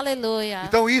 Aleluia. Hallelujah.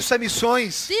 Então isso é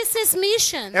missões. This is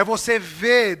mission. É você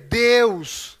ver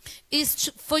Deus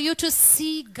Is for you to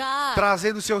see God.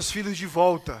 trazendo seus filhos de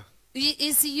volta.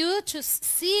 Is you to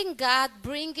seeing God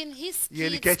bringing His E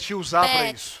Ele kids quer te usar para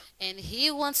back. isso. And He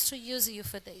wants to use you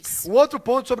for this. Um outro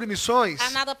ponto sobre missões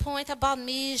Another point about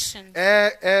mission.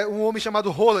 é um homem chamado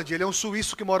Roland. Ele é um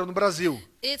suíço que mora no Brasil.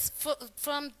 It's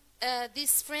from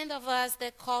this friend of us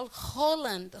that called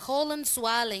Holland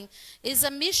Zwalling. Is a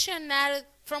missionary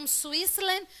from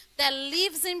Switzerland that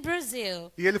lives in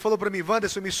Brazil. E ele falou para mim,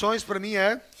 Vanderson, missões para mim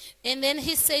é And then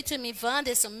he said to me,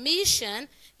 Vanderson, mission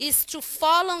is to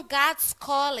follow God's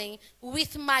calling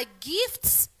with my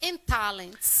gifts and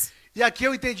talents. E aqui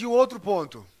eu entendi um outro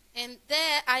ponto. And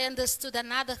there I understood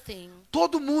another thing.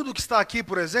 Todo mundo que está aqui,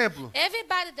 por exemplo,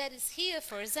 Everybody that is here,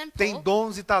 for example, tem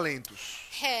dons e talentos.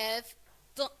 have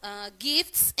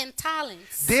gifts and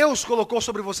talents. Deus colocou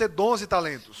sobre você dons e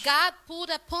talentos. God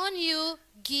put upon you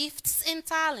gifts and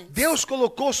talents. Deus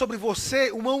colocou sobre você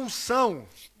uma unção.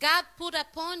 God put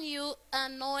upon you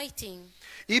anointing.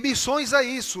 E missões é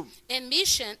isso. And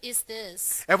mission is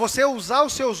this. É você usar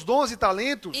os seus dons e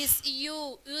talentos Is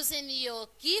you using your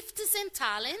gifts and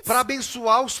talents para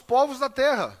abençoar os povos da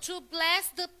terra. to bless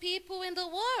the people in the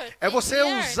world. É in você the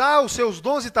earth. usar os seus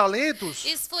dons e talentos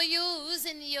Is for you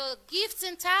using your gifts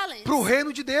and talents para o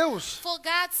reino de Deus. for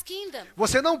God's kingdom.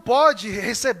 Você não pode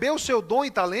receber o seu dom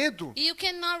e talento You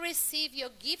cannot receive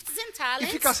your gifts and e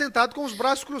talents ficar sentado com os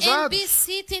braços and cruzados. be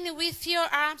sitting with your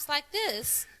arms like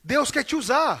this. Deus quer te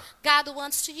usar. God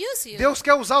wants to use you. Deus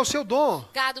quer usar o seu dom.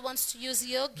 God wants to use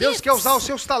your Deus gifts, quer usar os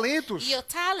seus talentos. your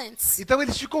talents. Então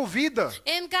ele te convida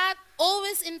And God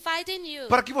always inviting you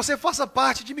para que você faça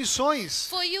parte de missões.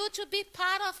 for you to be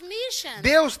part of mission.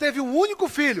 Deus teve um único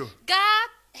filho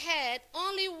God had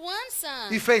only one son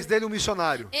e fez dele um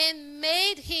missionário. and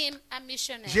made him a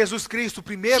missionary. Jesus Cristo, o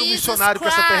primeiro Jesus missionário que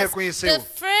essa terra Christ, reconheceu. the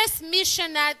first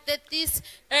missionary that this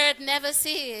earth never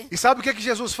see. E sabe o que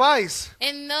Jesus faz?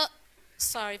 And no,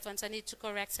 sorry, Vance, I need to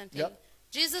correct something. Yep.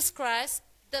 Jesus Christ,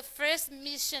 the first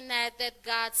missionary that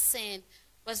God sent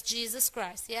was Jesus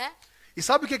Christ, yeah? E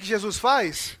sabe o que Jesus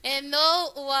faz? And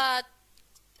know what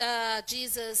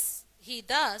Jesus he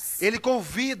does. Ele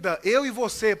convida eu e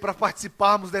você para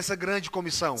participarmos dessa grande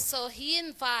comissão. So he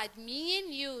invite me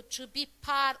and you to be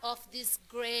part of this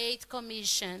great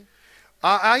commission.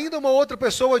 Ainda uma outra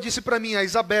pessoa disse para mim, a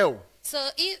Isabel. So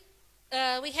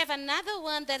we have another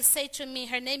one that said to me,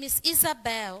 her name is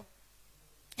Isabel.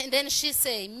 And then she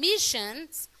say,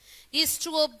 missions is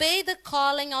to obey the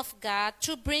calling of God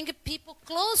to bring people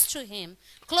close to him,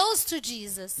 close to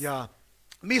Jesus. Yeah.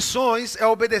 Missões é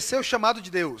obedecer o chamado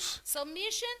de Deus. So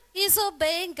mission is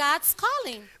obeying God's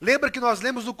calling. Lembra que nós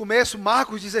lemos no começo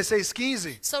Marcos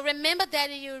 16:15? So remember that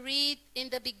you read in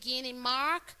the beginning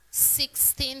Mark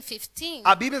 16:15.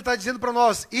 A Bíblia está dizendo para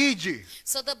nós, ide.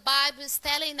 So the Bible is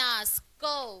telling us,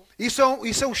 go. Isso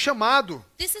é um chamado.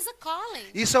 This is a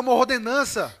calling. Isso é uma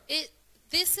ordenança.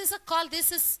 This is a call. This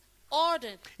is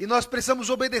order. E nós precisamos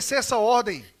obedecer essa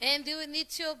ordem. And you need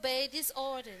to obey this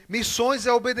order. Missões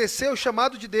é obedecer o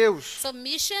chamado de Deus. So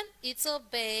mission is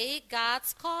obey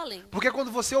God's calling. Porque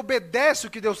quando você obedece o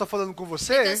que Deus está falando com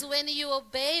você, Because when you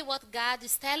obey what God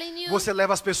is telling you, você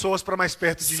leva as pessoas para mais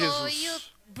perto de so you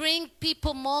Jesus. bring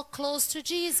people more close to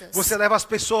Jesus. Você leva as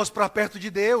pessoas para perto de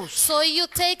Deus. So you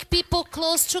take people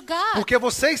close to God. Porque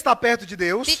você está perto de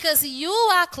Deus. Because you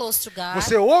are close to God.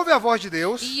 Você ouve a voz de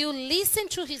Deus. You listen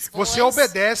to His voice. Você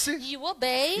obedece. You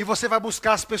obey. E você vai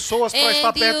buscar as pessoas para estar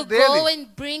And perto you dele. go and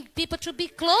bring people to be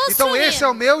close Então to esse Him. é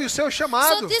o meu e o seu So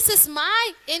chamado. this is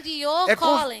my and your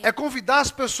calling. É convidar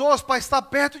as pessoas para estar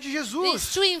perto de Is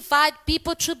Jesus. to invite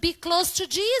people to be close to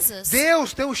Jesus.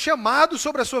 Deus tem um chamado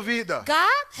sobre a sua vida.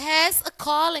 God has a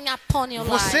calling upon your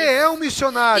Você life. é um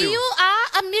missionário. You are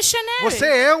a missionary. Você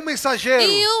é um mensageiro.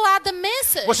 You are the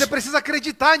message. Você precisa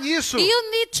acreditar nisso.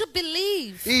 You need to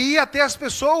believe E ir até as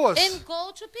pessoas. and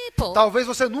go to people. Talvez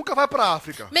você nunca vá para a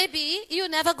África. Maybe you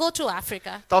never go to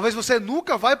Africa. Talvez você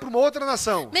nunca vá para uma outra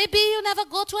nação. Maybe you never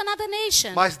go to another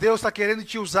nation. Mas Deus está querendo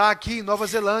te usar aqui em Nova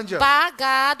Zelândia. But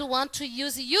God wants to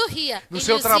use you here No in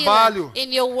seu New Zealand, trabalho,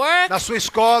 in your work, Na sua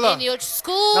escola. in your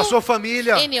school, Na sua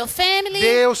família. in your family.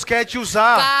 Deus quer te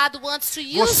usar. God wants to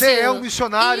use Você you. é um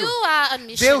missionário. You are a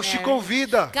missionary. Deus te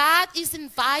convida. God is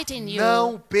inviting you.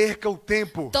 Não perca o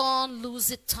tempo. Don't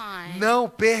lose the time. Não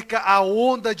perca a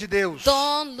onda de Deus.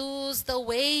 Don't lose the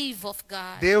wave of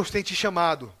God. Deus tem te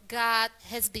chamado. God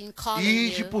has been calling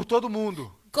Ide you. por todo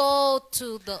mundo. Go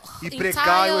to the E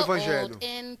pregai o entire evangelho. world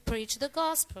and preach the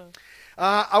gospel.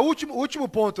 O último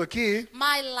ponto aqui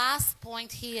My last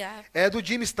point here é do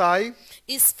Jim Stein.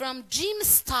 is from Jim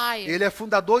Steyer. Ele é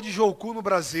fundador de Jouku no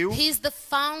Brasil. He's the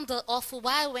founder of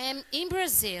YWAM in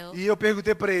Brazil. E eu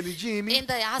perguntei para ele, Jimmy, And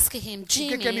I asked him, o que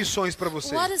Jimmy, é missões para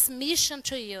você? what is mission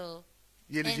to you?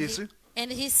 E ele disse,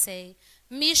 And he said,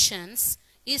 missions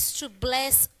is to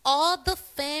bless all the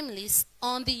families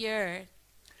on the earth.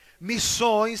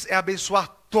 missões é abençoar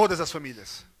todas as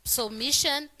famílias. So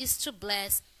mission is to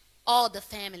bless all the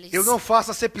families. Eu não faço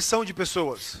acepção de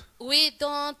pessoas. We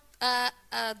don't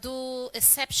do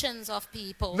exceptions of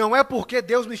people. Não é porque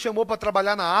Deus me chamou para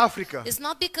trabalhar na África It's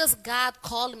not because God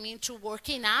called me to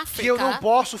work in que eu não Africa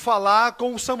posso falar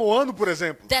com um samoano, por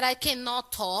exemplo. that I cannot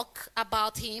talk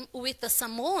about him with the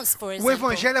Samoans, for O example.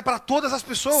 evangelho é para todas as So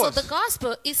pessoas. the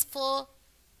gospel is for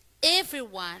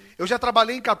everyone. Eu já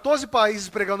trabalhei em 14 países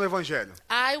pregando o evangelho.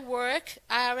 I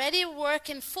already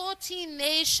work in 14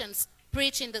 nations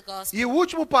preaching the gospel. E o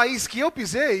último país que eu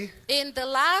pisei In the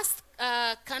last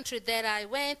country that I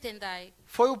went and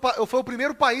foi o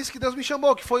primeiro país que Deus me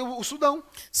chamou, que foi o Sudão.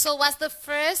 so was the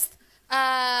first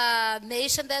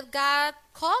nation that God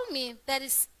called me, that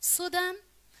is Sudan.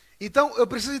 Então, eu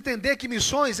preciso entender que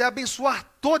missões é abençoar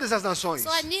todas as nações. So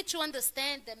I need to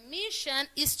understand the mission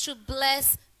is to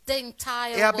bless the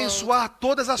entire É abençoar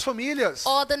todas as famílias.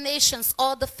 all the nations,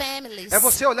 all the families. É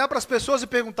você olhar para as pessoas e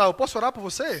perguntar, eu posso orar por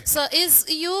você? So is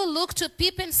you look to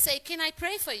people and say, can I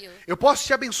pray for you? Eu posso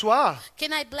te abençoar? Can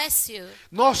I bless you?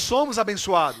 Nós somos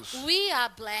abençoados. We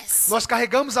are blessed. Nós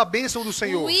carregamos a bênção do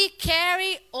Senhor. We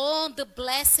carry on the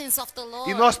blessings of the Lord.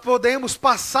 E nós podemos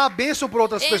passar a bênção para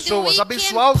outras And pessoas, we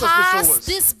abençoar can outras pass pessoas.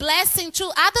 this blessing to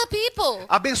other people.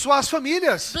 Abençoar as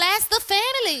famílias. Bless the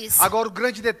families. Agora o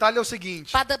grande detalhe é o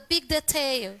seguinte, But the big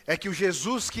detail é que o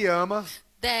Jesus que ama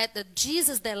that the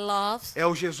Jesus that loves, é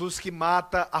o Jesus que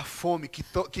mata a fome, que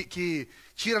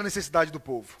tira a necessidade do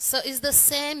povo. so it's the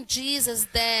same Jesus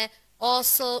that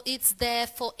also it's there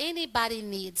for anybody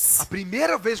needs. A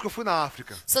primeira vez que eu fui na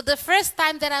África, So the first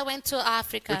time that I went to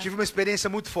Africa, eu tive uma experiência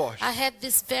muito forte. I had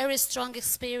this very strong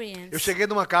experience. Eu cheguei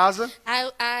numa casa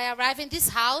I arrived in this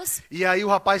house, e aí o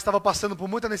rapaz estava passando por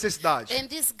muita necessidade. and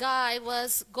this guy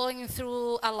was going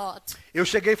through a lot. Eu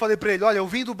cheguei e falei para ele, olha, eu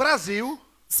vim do Brasil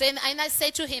And I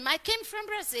said to him, I came from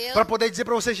Brazil, para poder dizer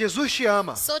para você, Jesus te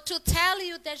ama. so to tell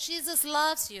you that Jesus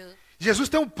loves you. Jesus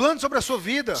tem um plano sobre a sua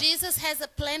vida. Jesus has a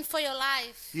plan for your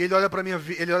life. E ele olha para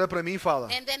mim e fala,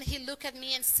 And then he looked at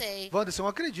me and say, Vanderson, eu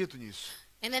acredito nisso.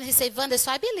 and then he said,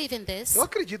 Vanderson, I believe in this. Eu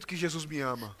acredito que Jesus me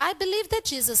ama. I believe that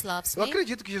Jesus loves Eu me.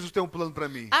 acredito que Jesus tem um plano para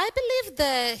mim. I believe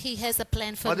that he has a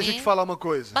plan for Mas deixa eu me. te falar uma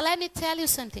coisa. But let me tell you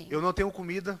something. Eu não tenho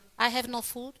comida, I have no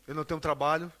food. eu não tenho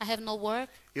trabalho, I have no work.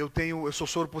 eu sou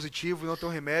soro positivo e não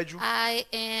tenho remédio. I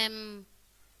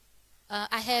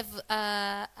have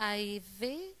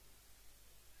HIV.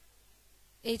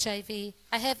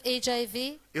 I have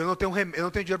HIV. Eu não tenho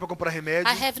dinheiro para comprar remédio.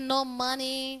 I have no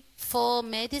money for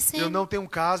medicine. Eu não tenho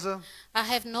casa. I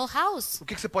have no house. O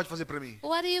que você pode fazer para mim?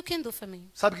 What you can do for me?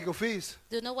 Sabe o que eu fiz?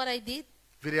 Do you know what I did?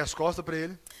 Virei as costas para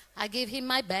ele I gave him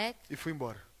my bag e fui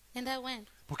embora. and I went.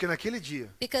 Porque naquele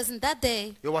dia, Because in that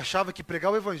day, eu achava que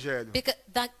pregar o evangelho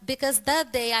because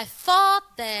that day I thought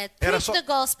that era preach só, the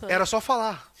gospel era só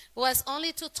falar. was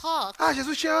only to talk. Ah,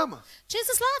 Jesus te ama.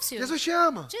 Jesus loves you. Jesus te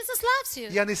ama. Jesus loves you.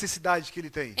 E a necessidade que ele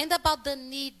tem. And about the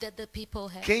need that the people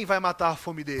have. Quem vai matar a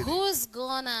fome dele? Who's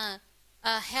gonna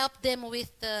help them with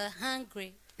the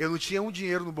hungry? Eu não tinha um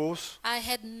dinheiro no bolso. I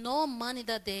had no money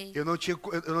that day. Eu não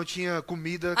tinha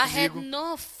comida I had comigo.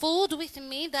 no food with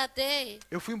me that day.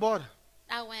 Eu fui embora.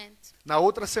 I went. Na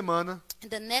outra semana, And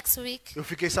the next week, eu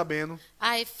fiquei sabendo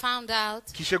I found out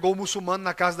que chegou um muçulmano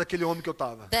na casa daquele homem que eu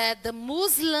estava. that the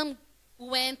Muslim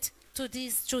went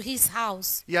to his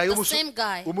house. E aí The same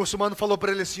guy. o muçulmano falou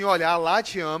para ele assim, olha, Allah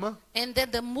te ama. And then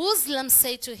the Muslim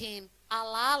said to him,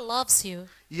 Allah loves you.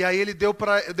 E aí ele deu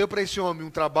para esse homem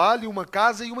um trabalho, uma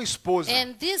casa e uma esposa.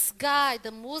 And this guy,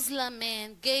 the Muslim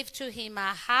man, gave to him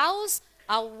a house,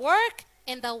 a work,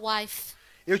 and a wife.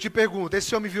 Eu te pergunto,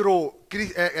 esse homem virou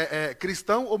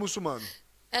cristão ou muçulmano?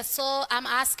 So I'm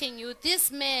asking you,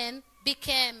 this man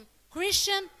became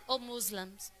Christian or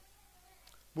Muslims?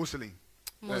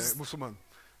 Muçulmano.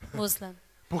 Muslim.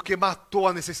 Porque matou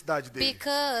a necessidade dele.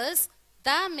 Because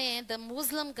that man, the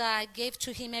Muslim guy, gave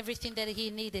to him everything that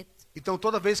he needed. Então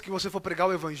toda vez que você for pregar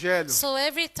o evangelho, So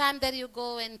every time that you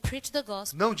go and preach the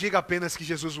gospel, não diga apenas que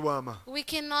Jesus o ama, we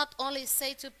cannot only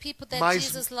say to people that mas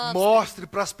Jesus loves them. mostre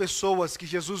para as pessoas que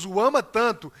Jesus o ama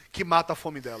tanto que mata a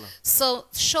fome dela. So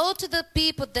show to the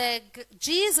people that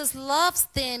Jesus loves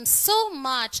them so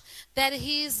much that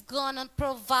he's gonna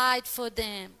provide for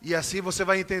them. E assim você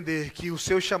vai entender que o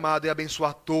seu chamado é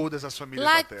abençoar todas as famílias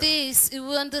da Like terra. this, you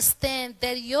understand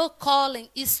that your calling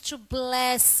is to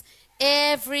bless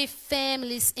every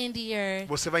families in the earth.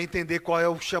 Você vai entender qual é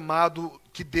o chamado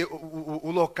que o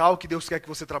local que Deus quer que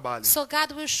você trabalhe. So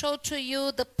God will show to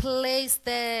you the place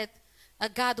that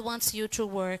God wants you to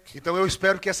work. Então eu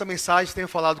espero que essa mensagem tenha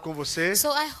falado com você. So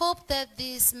I hope that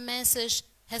this message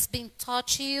has been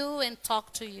taught to you and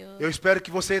talked to you. Eu espero que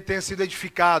você tenha sido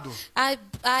edificado.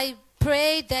 I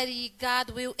pray that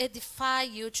God will edify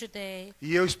you today.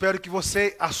 E eu espero que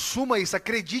você assuma isso,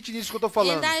 acredite nisso que eu estou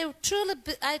falando. And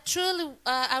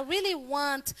I really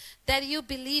want that you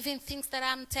believe in things that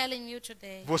I'm telling you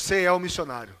today. Você é um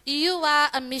missionário. You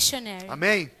are a missionary.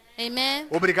 Amém? Amen.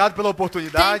 Obrigado pela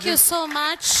oportunidade. Thank you so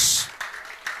much.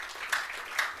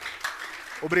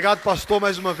 Obrigado, pastor,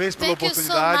 mais uma vez pela Thank you so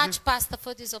oportunidade. much, Pastor,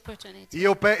 for this opportunity. E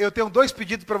eu tenho dois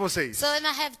pedidos para vocês. So, and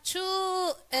I have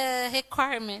two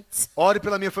requirements. Ore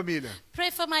pela minha família.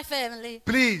 Pray for my family.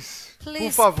 Por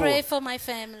Please favor. pray for my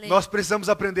family. Nós precisamos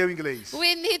aprender o inglês.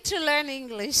 We need to learn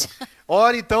English.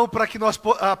 Ore então para que nós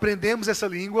aprendamos essa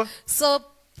língua. So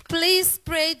Please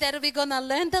pray that we're going to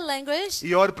learn the language.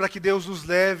 E ore para que Deus nos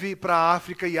leve para a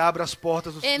África e abra as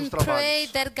portas dos And pray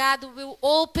trabalhos. that God will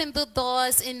open the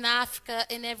doors in Africa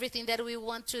and everything that we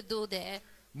want to do there.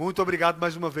 Muito obrigado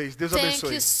mais uma vez. Deus Thank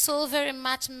abençoe. you so very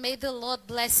much. May the Lord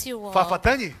bless you all.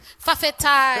 Fafatani?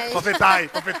 Fafetai. Fafetai,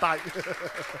 fafetai.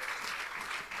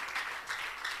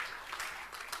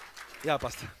 Yeah,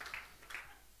 pastor.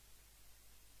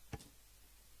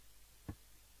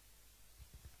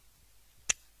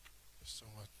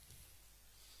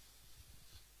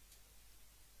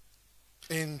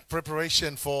 In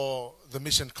preparation for the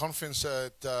mission conference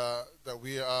that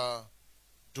we are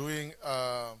doing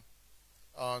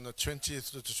on the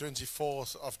 20th to the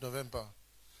 24th of November,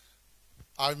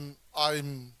 I'm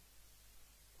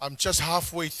just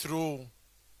halfway through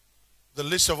the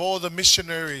list of all the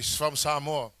missionaries from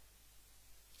Samoa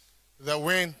that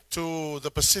went to the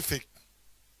Pacific.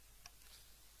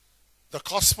 The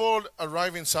gospel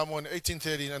arrived in Samoa in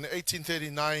 1830, and in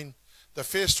 1839, the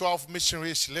first 12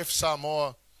 missionaries left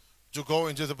Samoa to go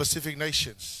into the Pacific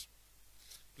nations.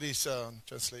 Please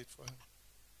translate for him.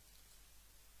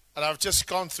 And I've just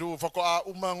gone through.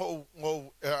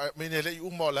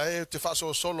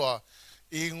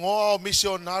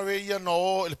 Missionary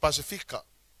no el Pacifica.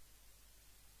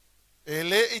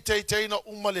 Ele ite no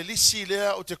uma le lisi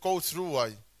lea o te go through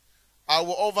ai. I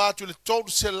will over to the total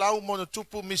selau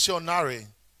monotupu missionary.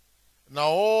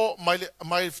 Now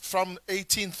my from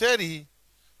 1830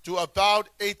 to about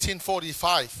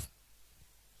 1845.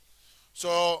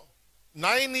 So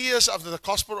 9 years after the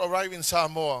gospel arrived in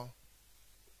Samoa,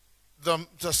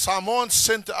 the Samoans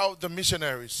sent out the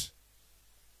missionaries.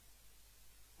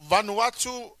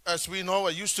 Vanuatu, as we know,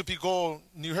 it used to be called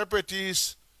New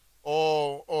Hebrides,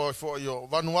 or for your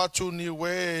Vanuatu,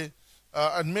 Niue,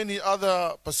 and many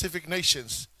other Pacific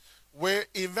nations were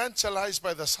evangelized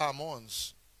by the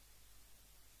Samoans.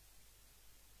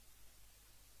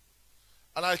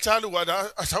 And I tell you what,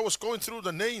 as I was going through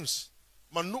the names,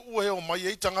 I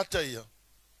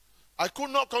could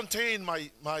not contain my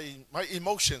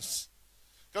emotions.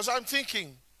 Because I'm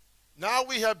thinking, now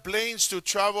we have planes to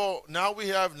travel, now we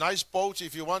have nice boats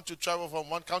if you want to travel from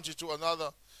one country to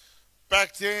another.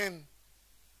 Back then,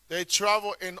 they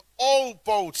travel in old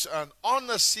boats and on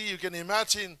the sea, you can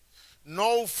imagine,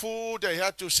 no food, they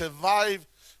had to survive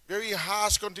very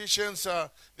harsh conditions.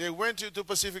 They went to the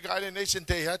Pacific Island nation,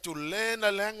 they had to learn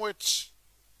a language.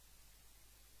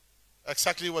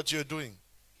 Exactly what you're doing.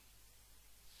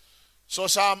 So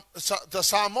the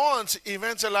Samoans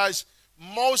evangelized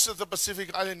most of the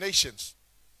Pacific Island nations.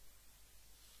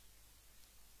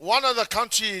 One of the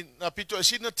country na pito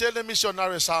isina tele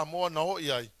missionary Samoa na ho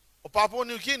iai o Papua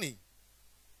New Guinea.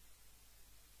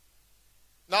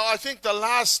 Now I think the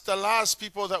last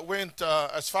people that went,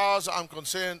 as far as I'm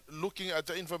concerned, looking at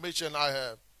the information I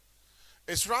have,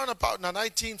 it's around about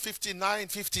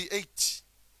 1959-58.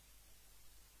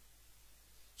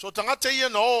 So tangata ia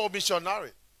no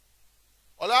missionary.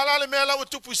 Ola la le mela o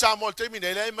tupu Samoa te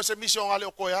mine le ma se mission ale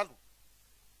o koe alu.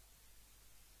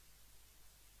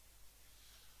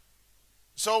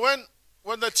 So when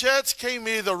the church gave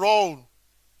me the role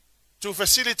to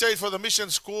facilitate for the mission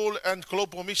school and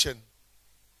global mission,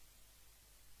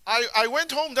 I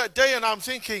went home that day and I'm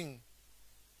thinking,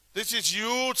 this is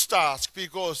huge task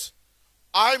because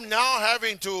I'm now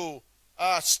having to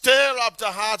stir up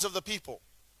the hearts of the people.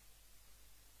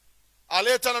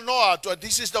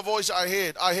 This is the voice I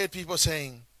heard. I heard people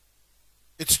saying,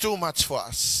 it's too much for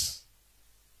us.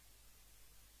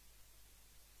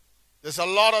 There's a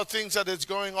lot of things that is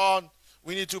going on.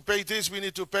 We need to pay this, we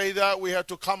need to pay that. We have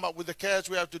to come up with the cash.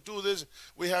 We have to do this,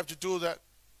 we have to do that.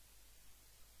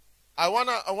 I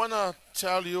wanna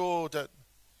tell you that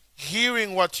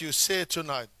hearing what you said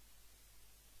tonight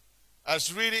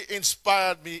has really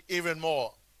inspired me even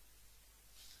more.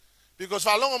 Because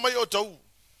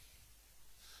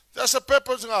there's a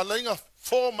purpose in our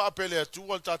form apele to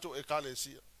waltatu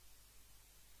ekalesia.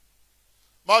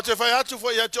 But if I had to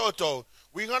for yato,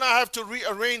 we're gonna have to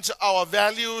rearrange our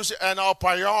values and our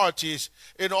priorities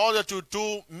in order to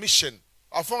do mission.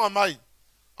 I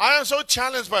am so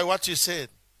challenged by what you said.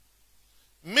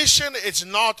 Mission is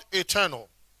not eternal.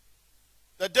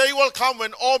 The day will come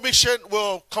when all mission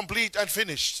will complete and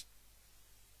finish.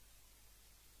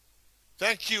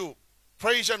 Thank you.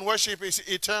 Praise and worship is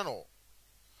eternal.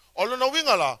 Olono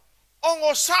wingala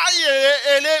ongo saye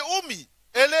ele umi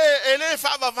ele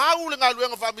fa vaulu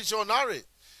ngaluenga fa missionary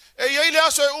e ile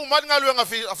aso umat ngaluenga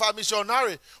fa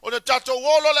missionary ona tato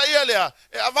wolo la ile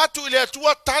e avatu ile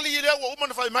tua tali ile wo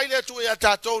uman fa mai ile tua ya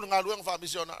tato ngaluenga fa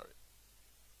missionary.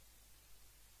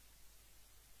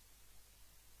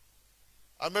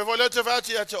 Ame volete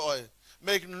vati ya toi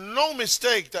make no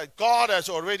mistake that God has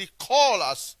already called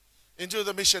us into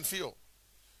the mission field.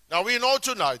 Now we know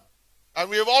tonight, and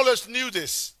we have always knew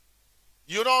this,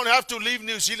 you don't have to leave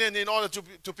New Zealand in order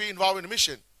to be involved in the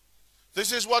mission.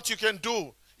 This is what you can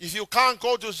do. If you can't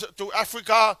go to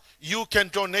Africa, you can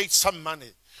donate some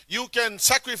money. You can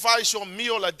sacrifice your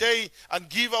meal a day and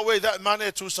give away that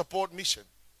money to support mission.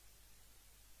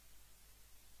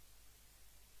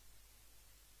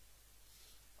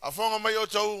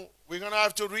 We're going to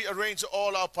have to rearrange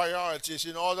all our priorities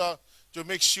in order to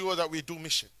make sure that we do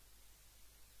mission.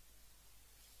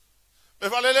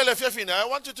 I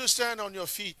want you to stand on your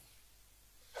feet.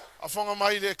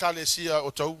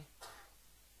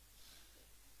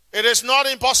 It is not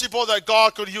impossible that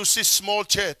God could use this small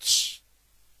church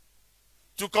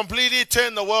to completely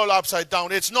turn the world upside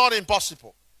down. It's not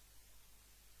impossible.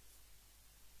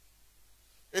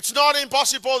 It's not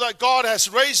impossible that God has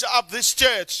raised up this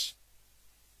church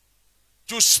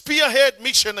to spearhead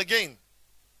mission again.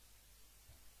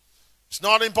 It's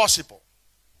not impossible.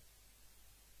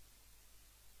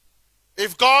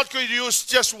 If God could use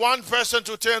just one person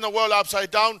to turn the world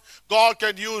upside down, God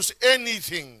can use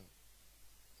anything.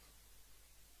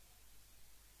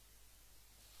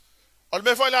 There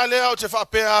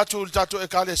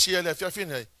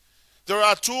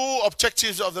are two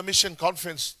objectives of the mission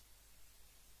conference.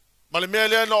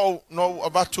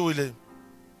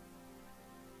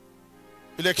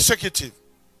 Executive.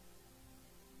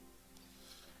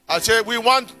 I say we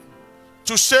want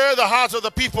to stir the hearts of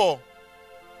the people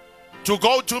to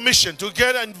go to mission, to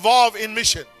get involved in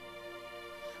mission.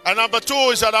 And number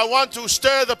two is that I want to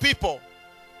stir the people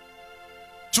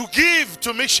to give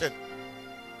to mission.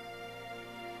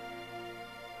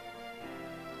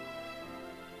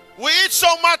 We eat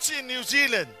so much in New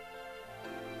Zealand.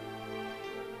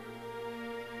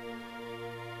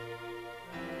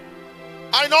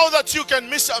 I know that you can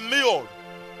miss a meal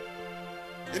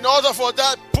in order for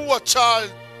that poor child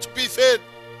to be fed.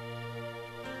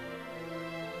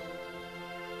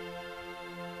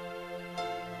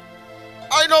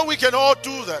 I know we can all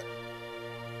do that.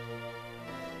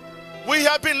 We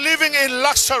have been living in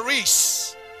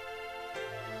luxuries.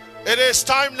 It is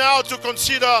time now to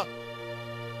consider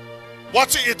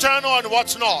what's eternal and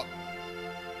what's not.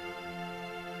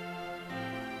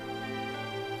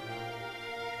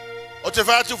 There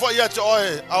are two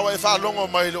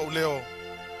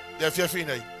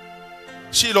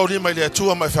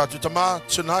of my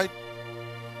tonight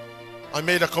I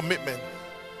made a commitment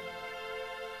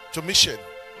to mission.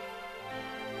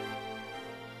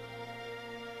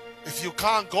 If you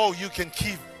can't go, you can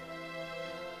give.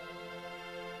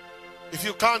 If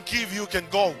you can't give, you can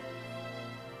go.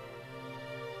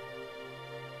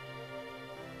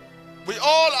 We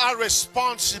all are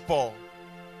responsible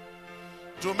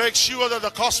to make sure that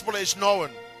the gospel is known.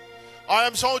 I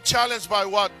am so challenged by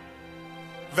what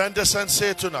Vanderson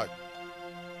said tonight.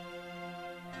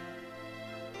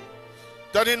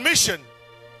 That in mission,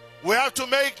 we have to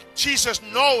make Jesus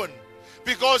known.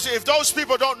 Because if those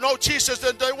people don't know Jesus,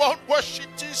 then they won't worship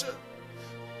Jesus.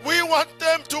 We want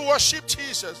them to worship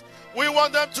Jesus. We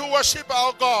want them to worship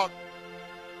our God.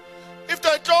 If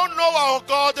they don't know our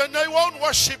God, then they won't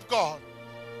worship God.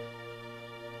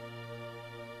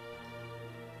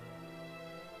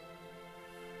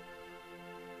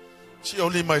 She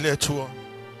only my little.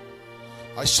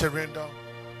 I surrender.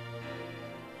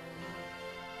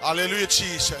 Hallelujah,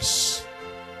 Jesus.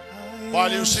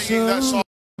 While you're singing that song,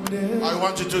 I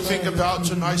want you to think about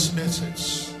tonight's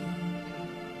message.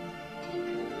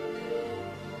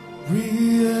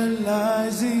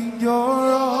 Realizing you're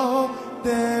all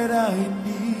that I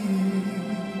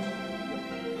need,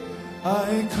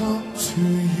 I come to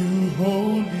you,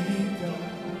 holy God,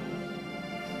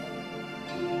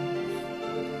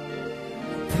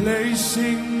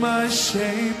 placing my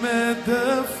shame at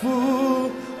the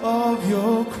foot of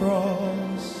your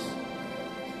cross.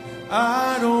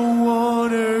 I don't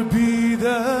want to be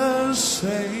the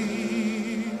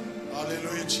same.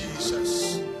 Hallelujah,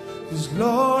 Jesus. 'Cause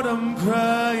Lord, I'm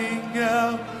crying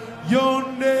out your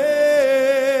name.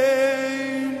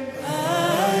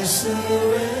 I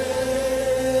surrender.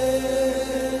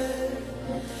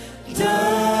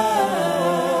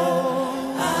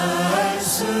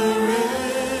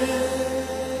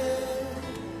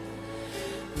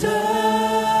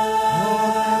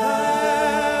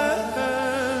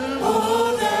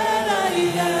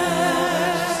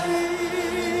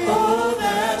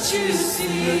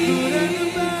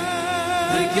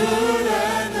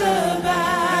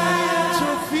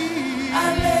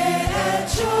 I lay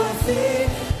at your feet.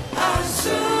 I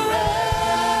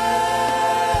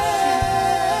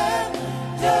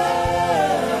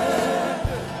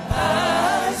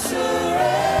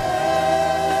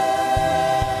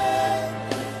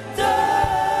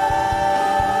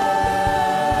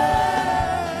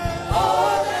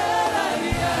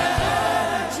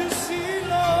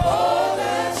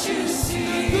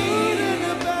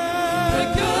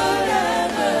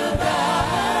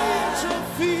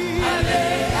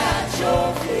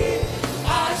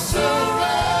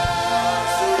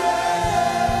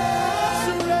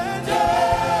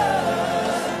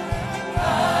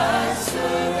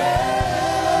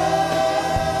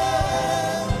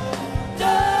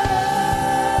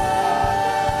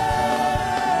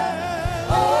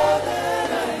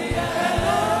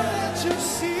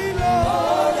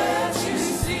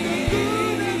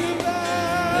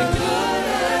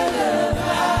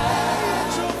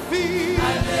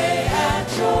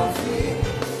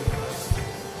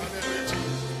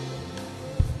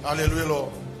Hallelujah,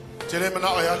 Lord.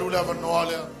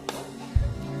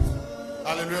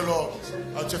 Hallelujah, Lord.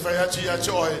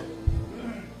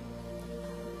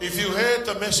 If you heard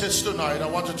the message tonight, I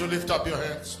want you to lift up your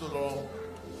hands to the Lord.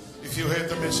 If you heard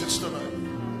the message tonight,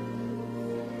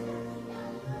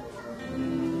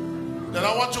 then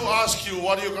I want to ask you,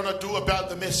 what are you going to do about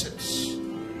the message?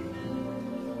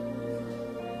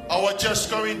 Are we just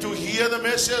going to hear the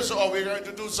message, or are we going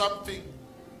to do something?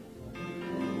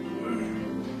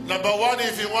 Number one,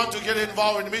 if you want to get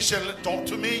involved in mission, talk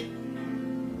to me.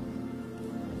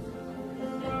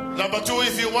 Number two,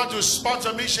 if you want to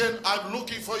sponsor mission, I'm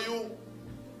looking for you.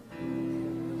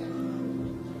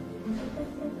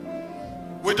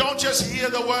 We don't just hear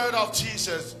the word of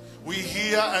Jesus, we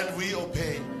hear and we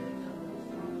obey.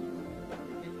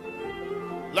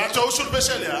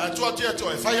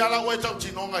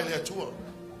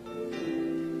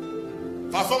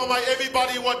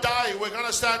 Everybody will die. We're going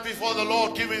to stand before the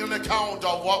Lord giving an account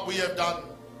of what we have done.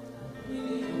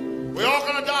 We're all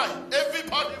going to die.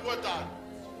 Everybody will die.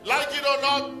 Like it or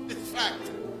not, in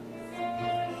fact.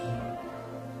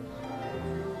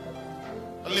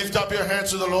 Lift up your hands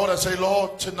to the Lord and say,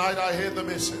 Lord, tonight I hear the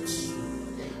message.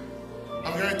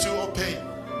 I'm going to obey.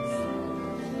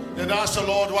 Then ask the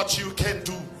Lord what you can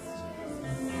do.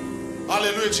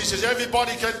 Hallelujah, Jesus.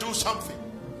 Everybody can do something.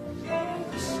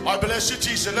 I bless you,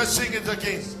 Jesus. Let's sing it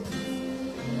again.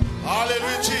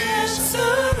 Hallelujah, Jesus.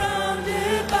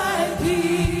 Surrounded by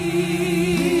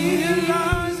peace,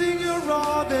 realizing you're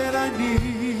all that I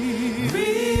need.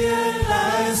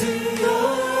 Realizing you're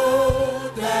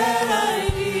all that I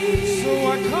need. So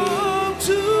I come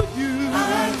to you.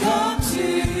 I come to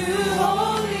you,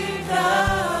 holy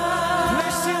God.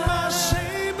 Placing my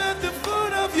shame at the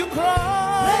foot of your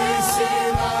cross.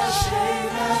 Placing my shame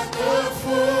at the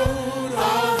foot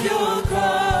of your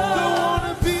cross. Don't want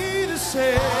to be the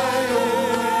same.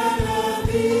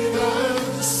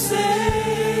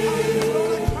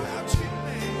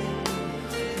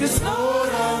 Cause Lord,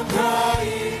 I'm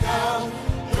crying out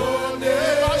your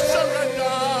name. I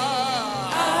surrender.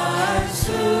 I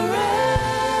surrender.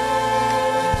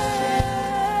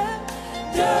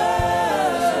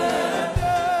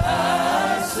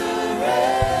 I surrender.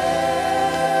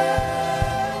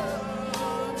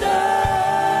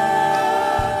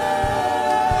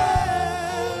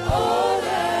 All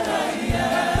that I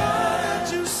am. All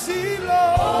that you see,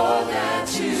 Lord. All that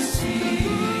you see.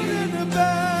 In the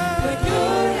back.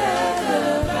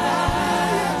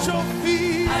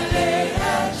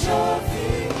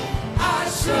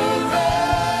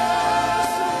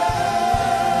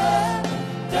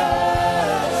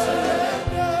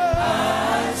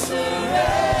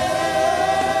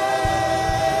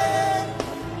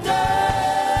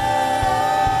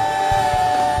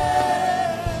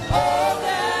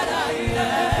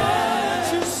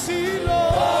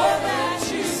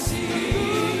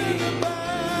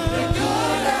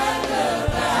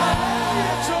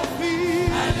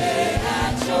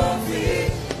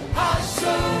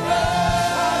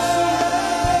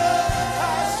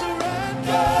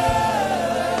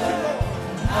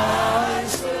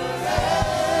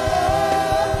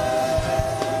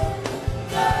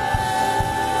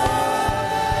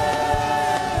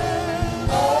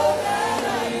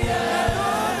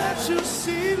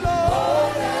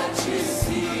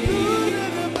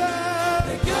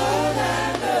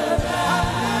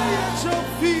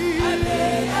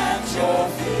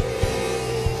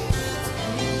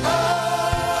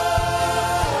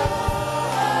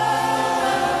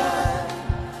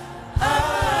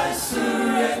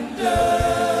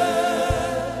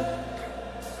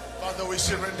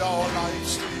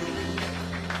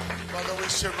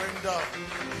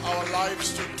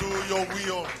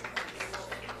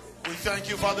 Thank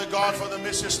you, Father God, for the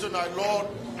message tonight. Lord,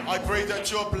 I pray that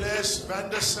you'll bless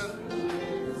Vanderson.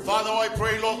 Father, I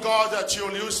pray, Lord God, that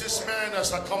you'll use this man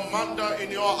as a commander in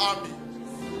your army.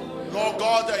 Lord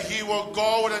God, that he will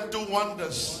go and do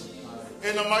wonders.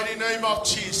 In the mighty name of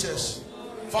Jesus.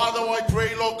 Father, I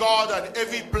pray, Lord God, that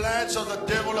every plans of the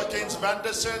devil against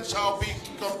Vanderson shall be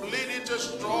completely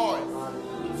destroyed.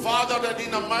 Father, that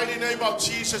in the mighty name of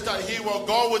Jesus, that he will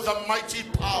go with a mighty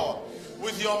power,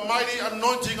 with your mighty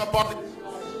anointing upon him,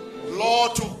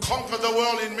 Lord, to conquer the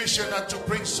world in mission and to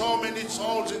bring so many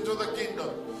souls into the kingdom.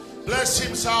 Bless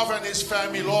himself and his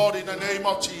family, Lord, in the name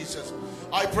of Jesus.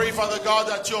 I pray, Father God,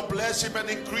 that you'll bless him and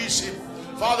increase him.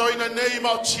 Father, in the name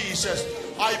of Jesus,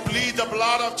 I plead the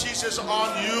blood of Jesus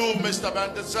on you, Mr.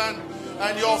 Vanderson,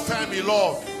 and your family,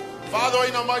 Lord. Father,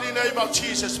 in the mighty name of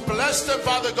Jesus, bless them,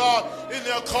 Father God, in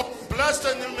their coming. Bless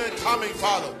them in their coming,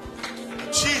 Father.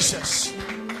 Jesus.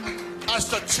 As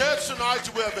the church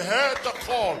tonight, we have heard the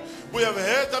call. We have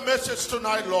heard the message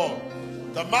tonight, Lord.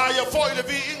 The Maya foi le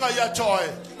vi inga ya joy.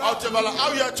 Out of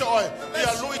our ya joy.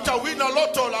 Ya luita wina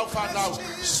loto lau fanau.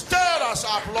 Stir us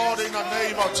up, Lord, in the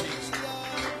name of Jesus.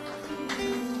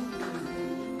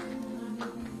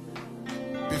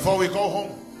 Before we go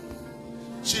home,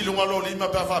 you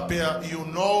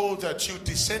know that you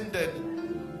descended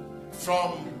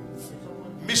from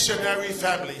missionary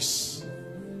families.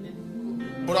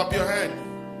 Put up your hand.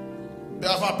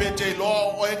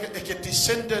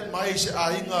 Descended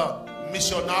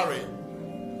missionary.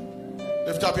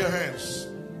 Lift up your hands.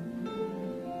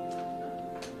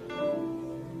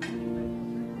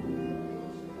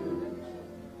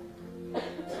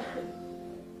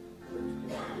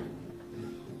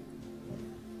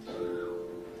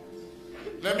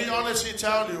 Let me honestly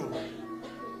tell you,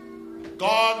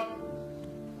 God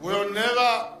will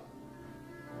never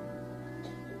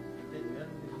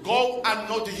go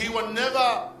unnoticed. He will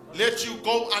never let you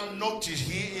go unnoticed.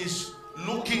 He is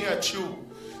looking at you.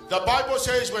 The Bible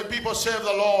says when people serve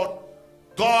the Lord,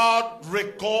 God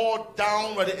record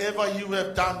down whatever you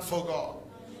have done for God.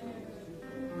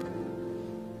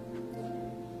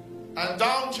 And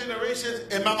down generations,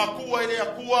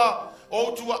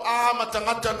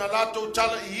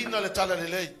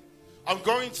 I'm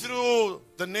going through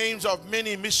the names of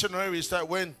many missionaries that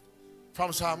went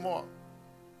from Samoa.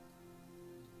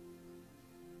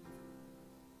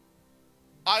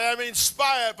 I am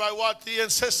inspired by what the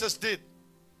ancestors did.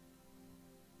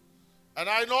 And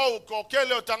I know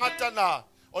kokele o tangata na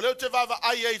o leo te vava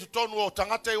ai tu tonu o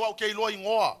tangata iwa o ke iloa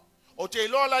ingoa. O te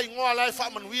iloa la ingoa lai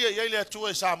whamanuia i eile atu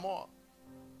e Samoa.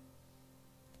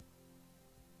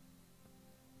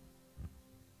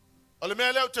 O le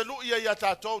mea leo te luia i a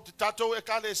tātou, te tātou e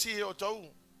kale sihe o tau.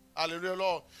 Hallelujah,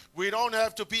 Lord. We don't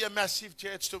have to be a massive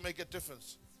church to make a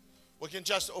difference. We can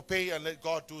just obey and let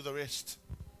God do the rest.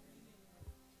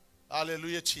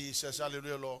 Hallelujah, Jesus.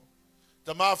 Hallelujah, Lord.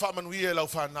 The mawhamanuia lau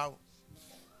whanau.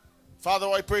 Father,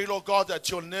 I pray, Lord God, that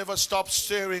you'll never stop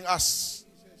stirring us.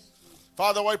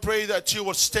 Father, I pray that you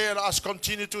will stir us,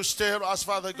 continue to stir us,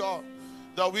 Father God,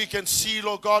 that we can see,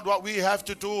 Lord God, what we have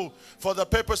to do for the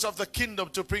purpose of the kingdom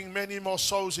to bring many more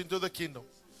souls into the kingdom.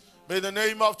 May the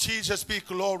name of Jesus be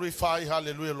glorified.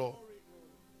 Hallelujah, Lord.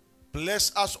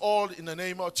 Bless us all in the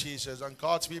name of Jesus. And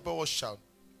God's people will shout.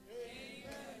 Amen.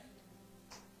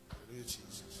 Hallelujah,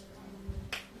 Jesus.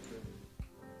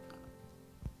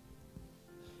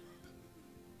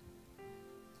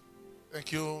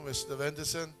 Thank you, Mr.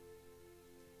 Vanderson,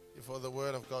 for the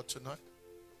word of God tonight.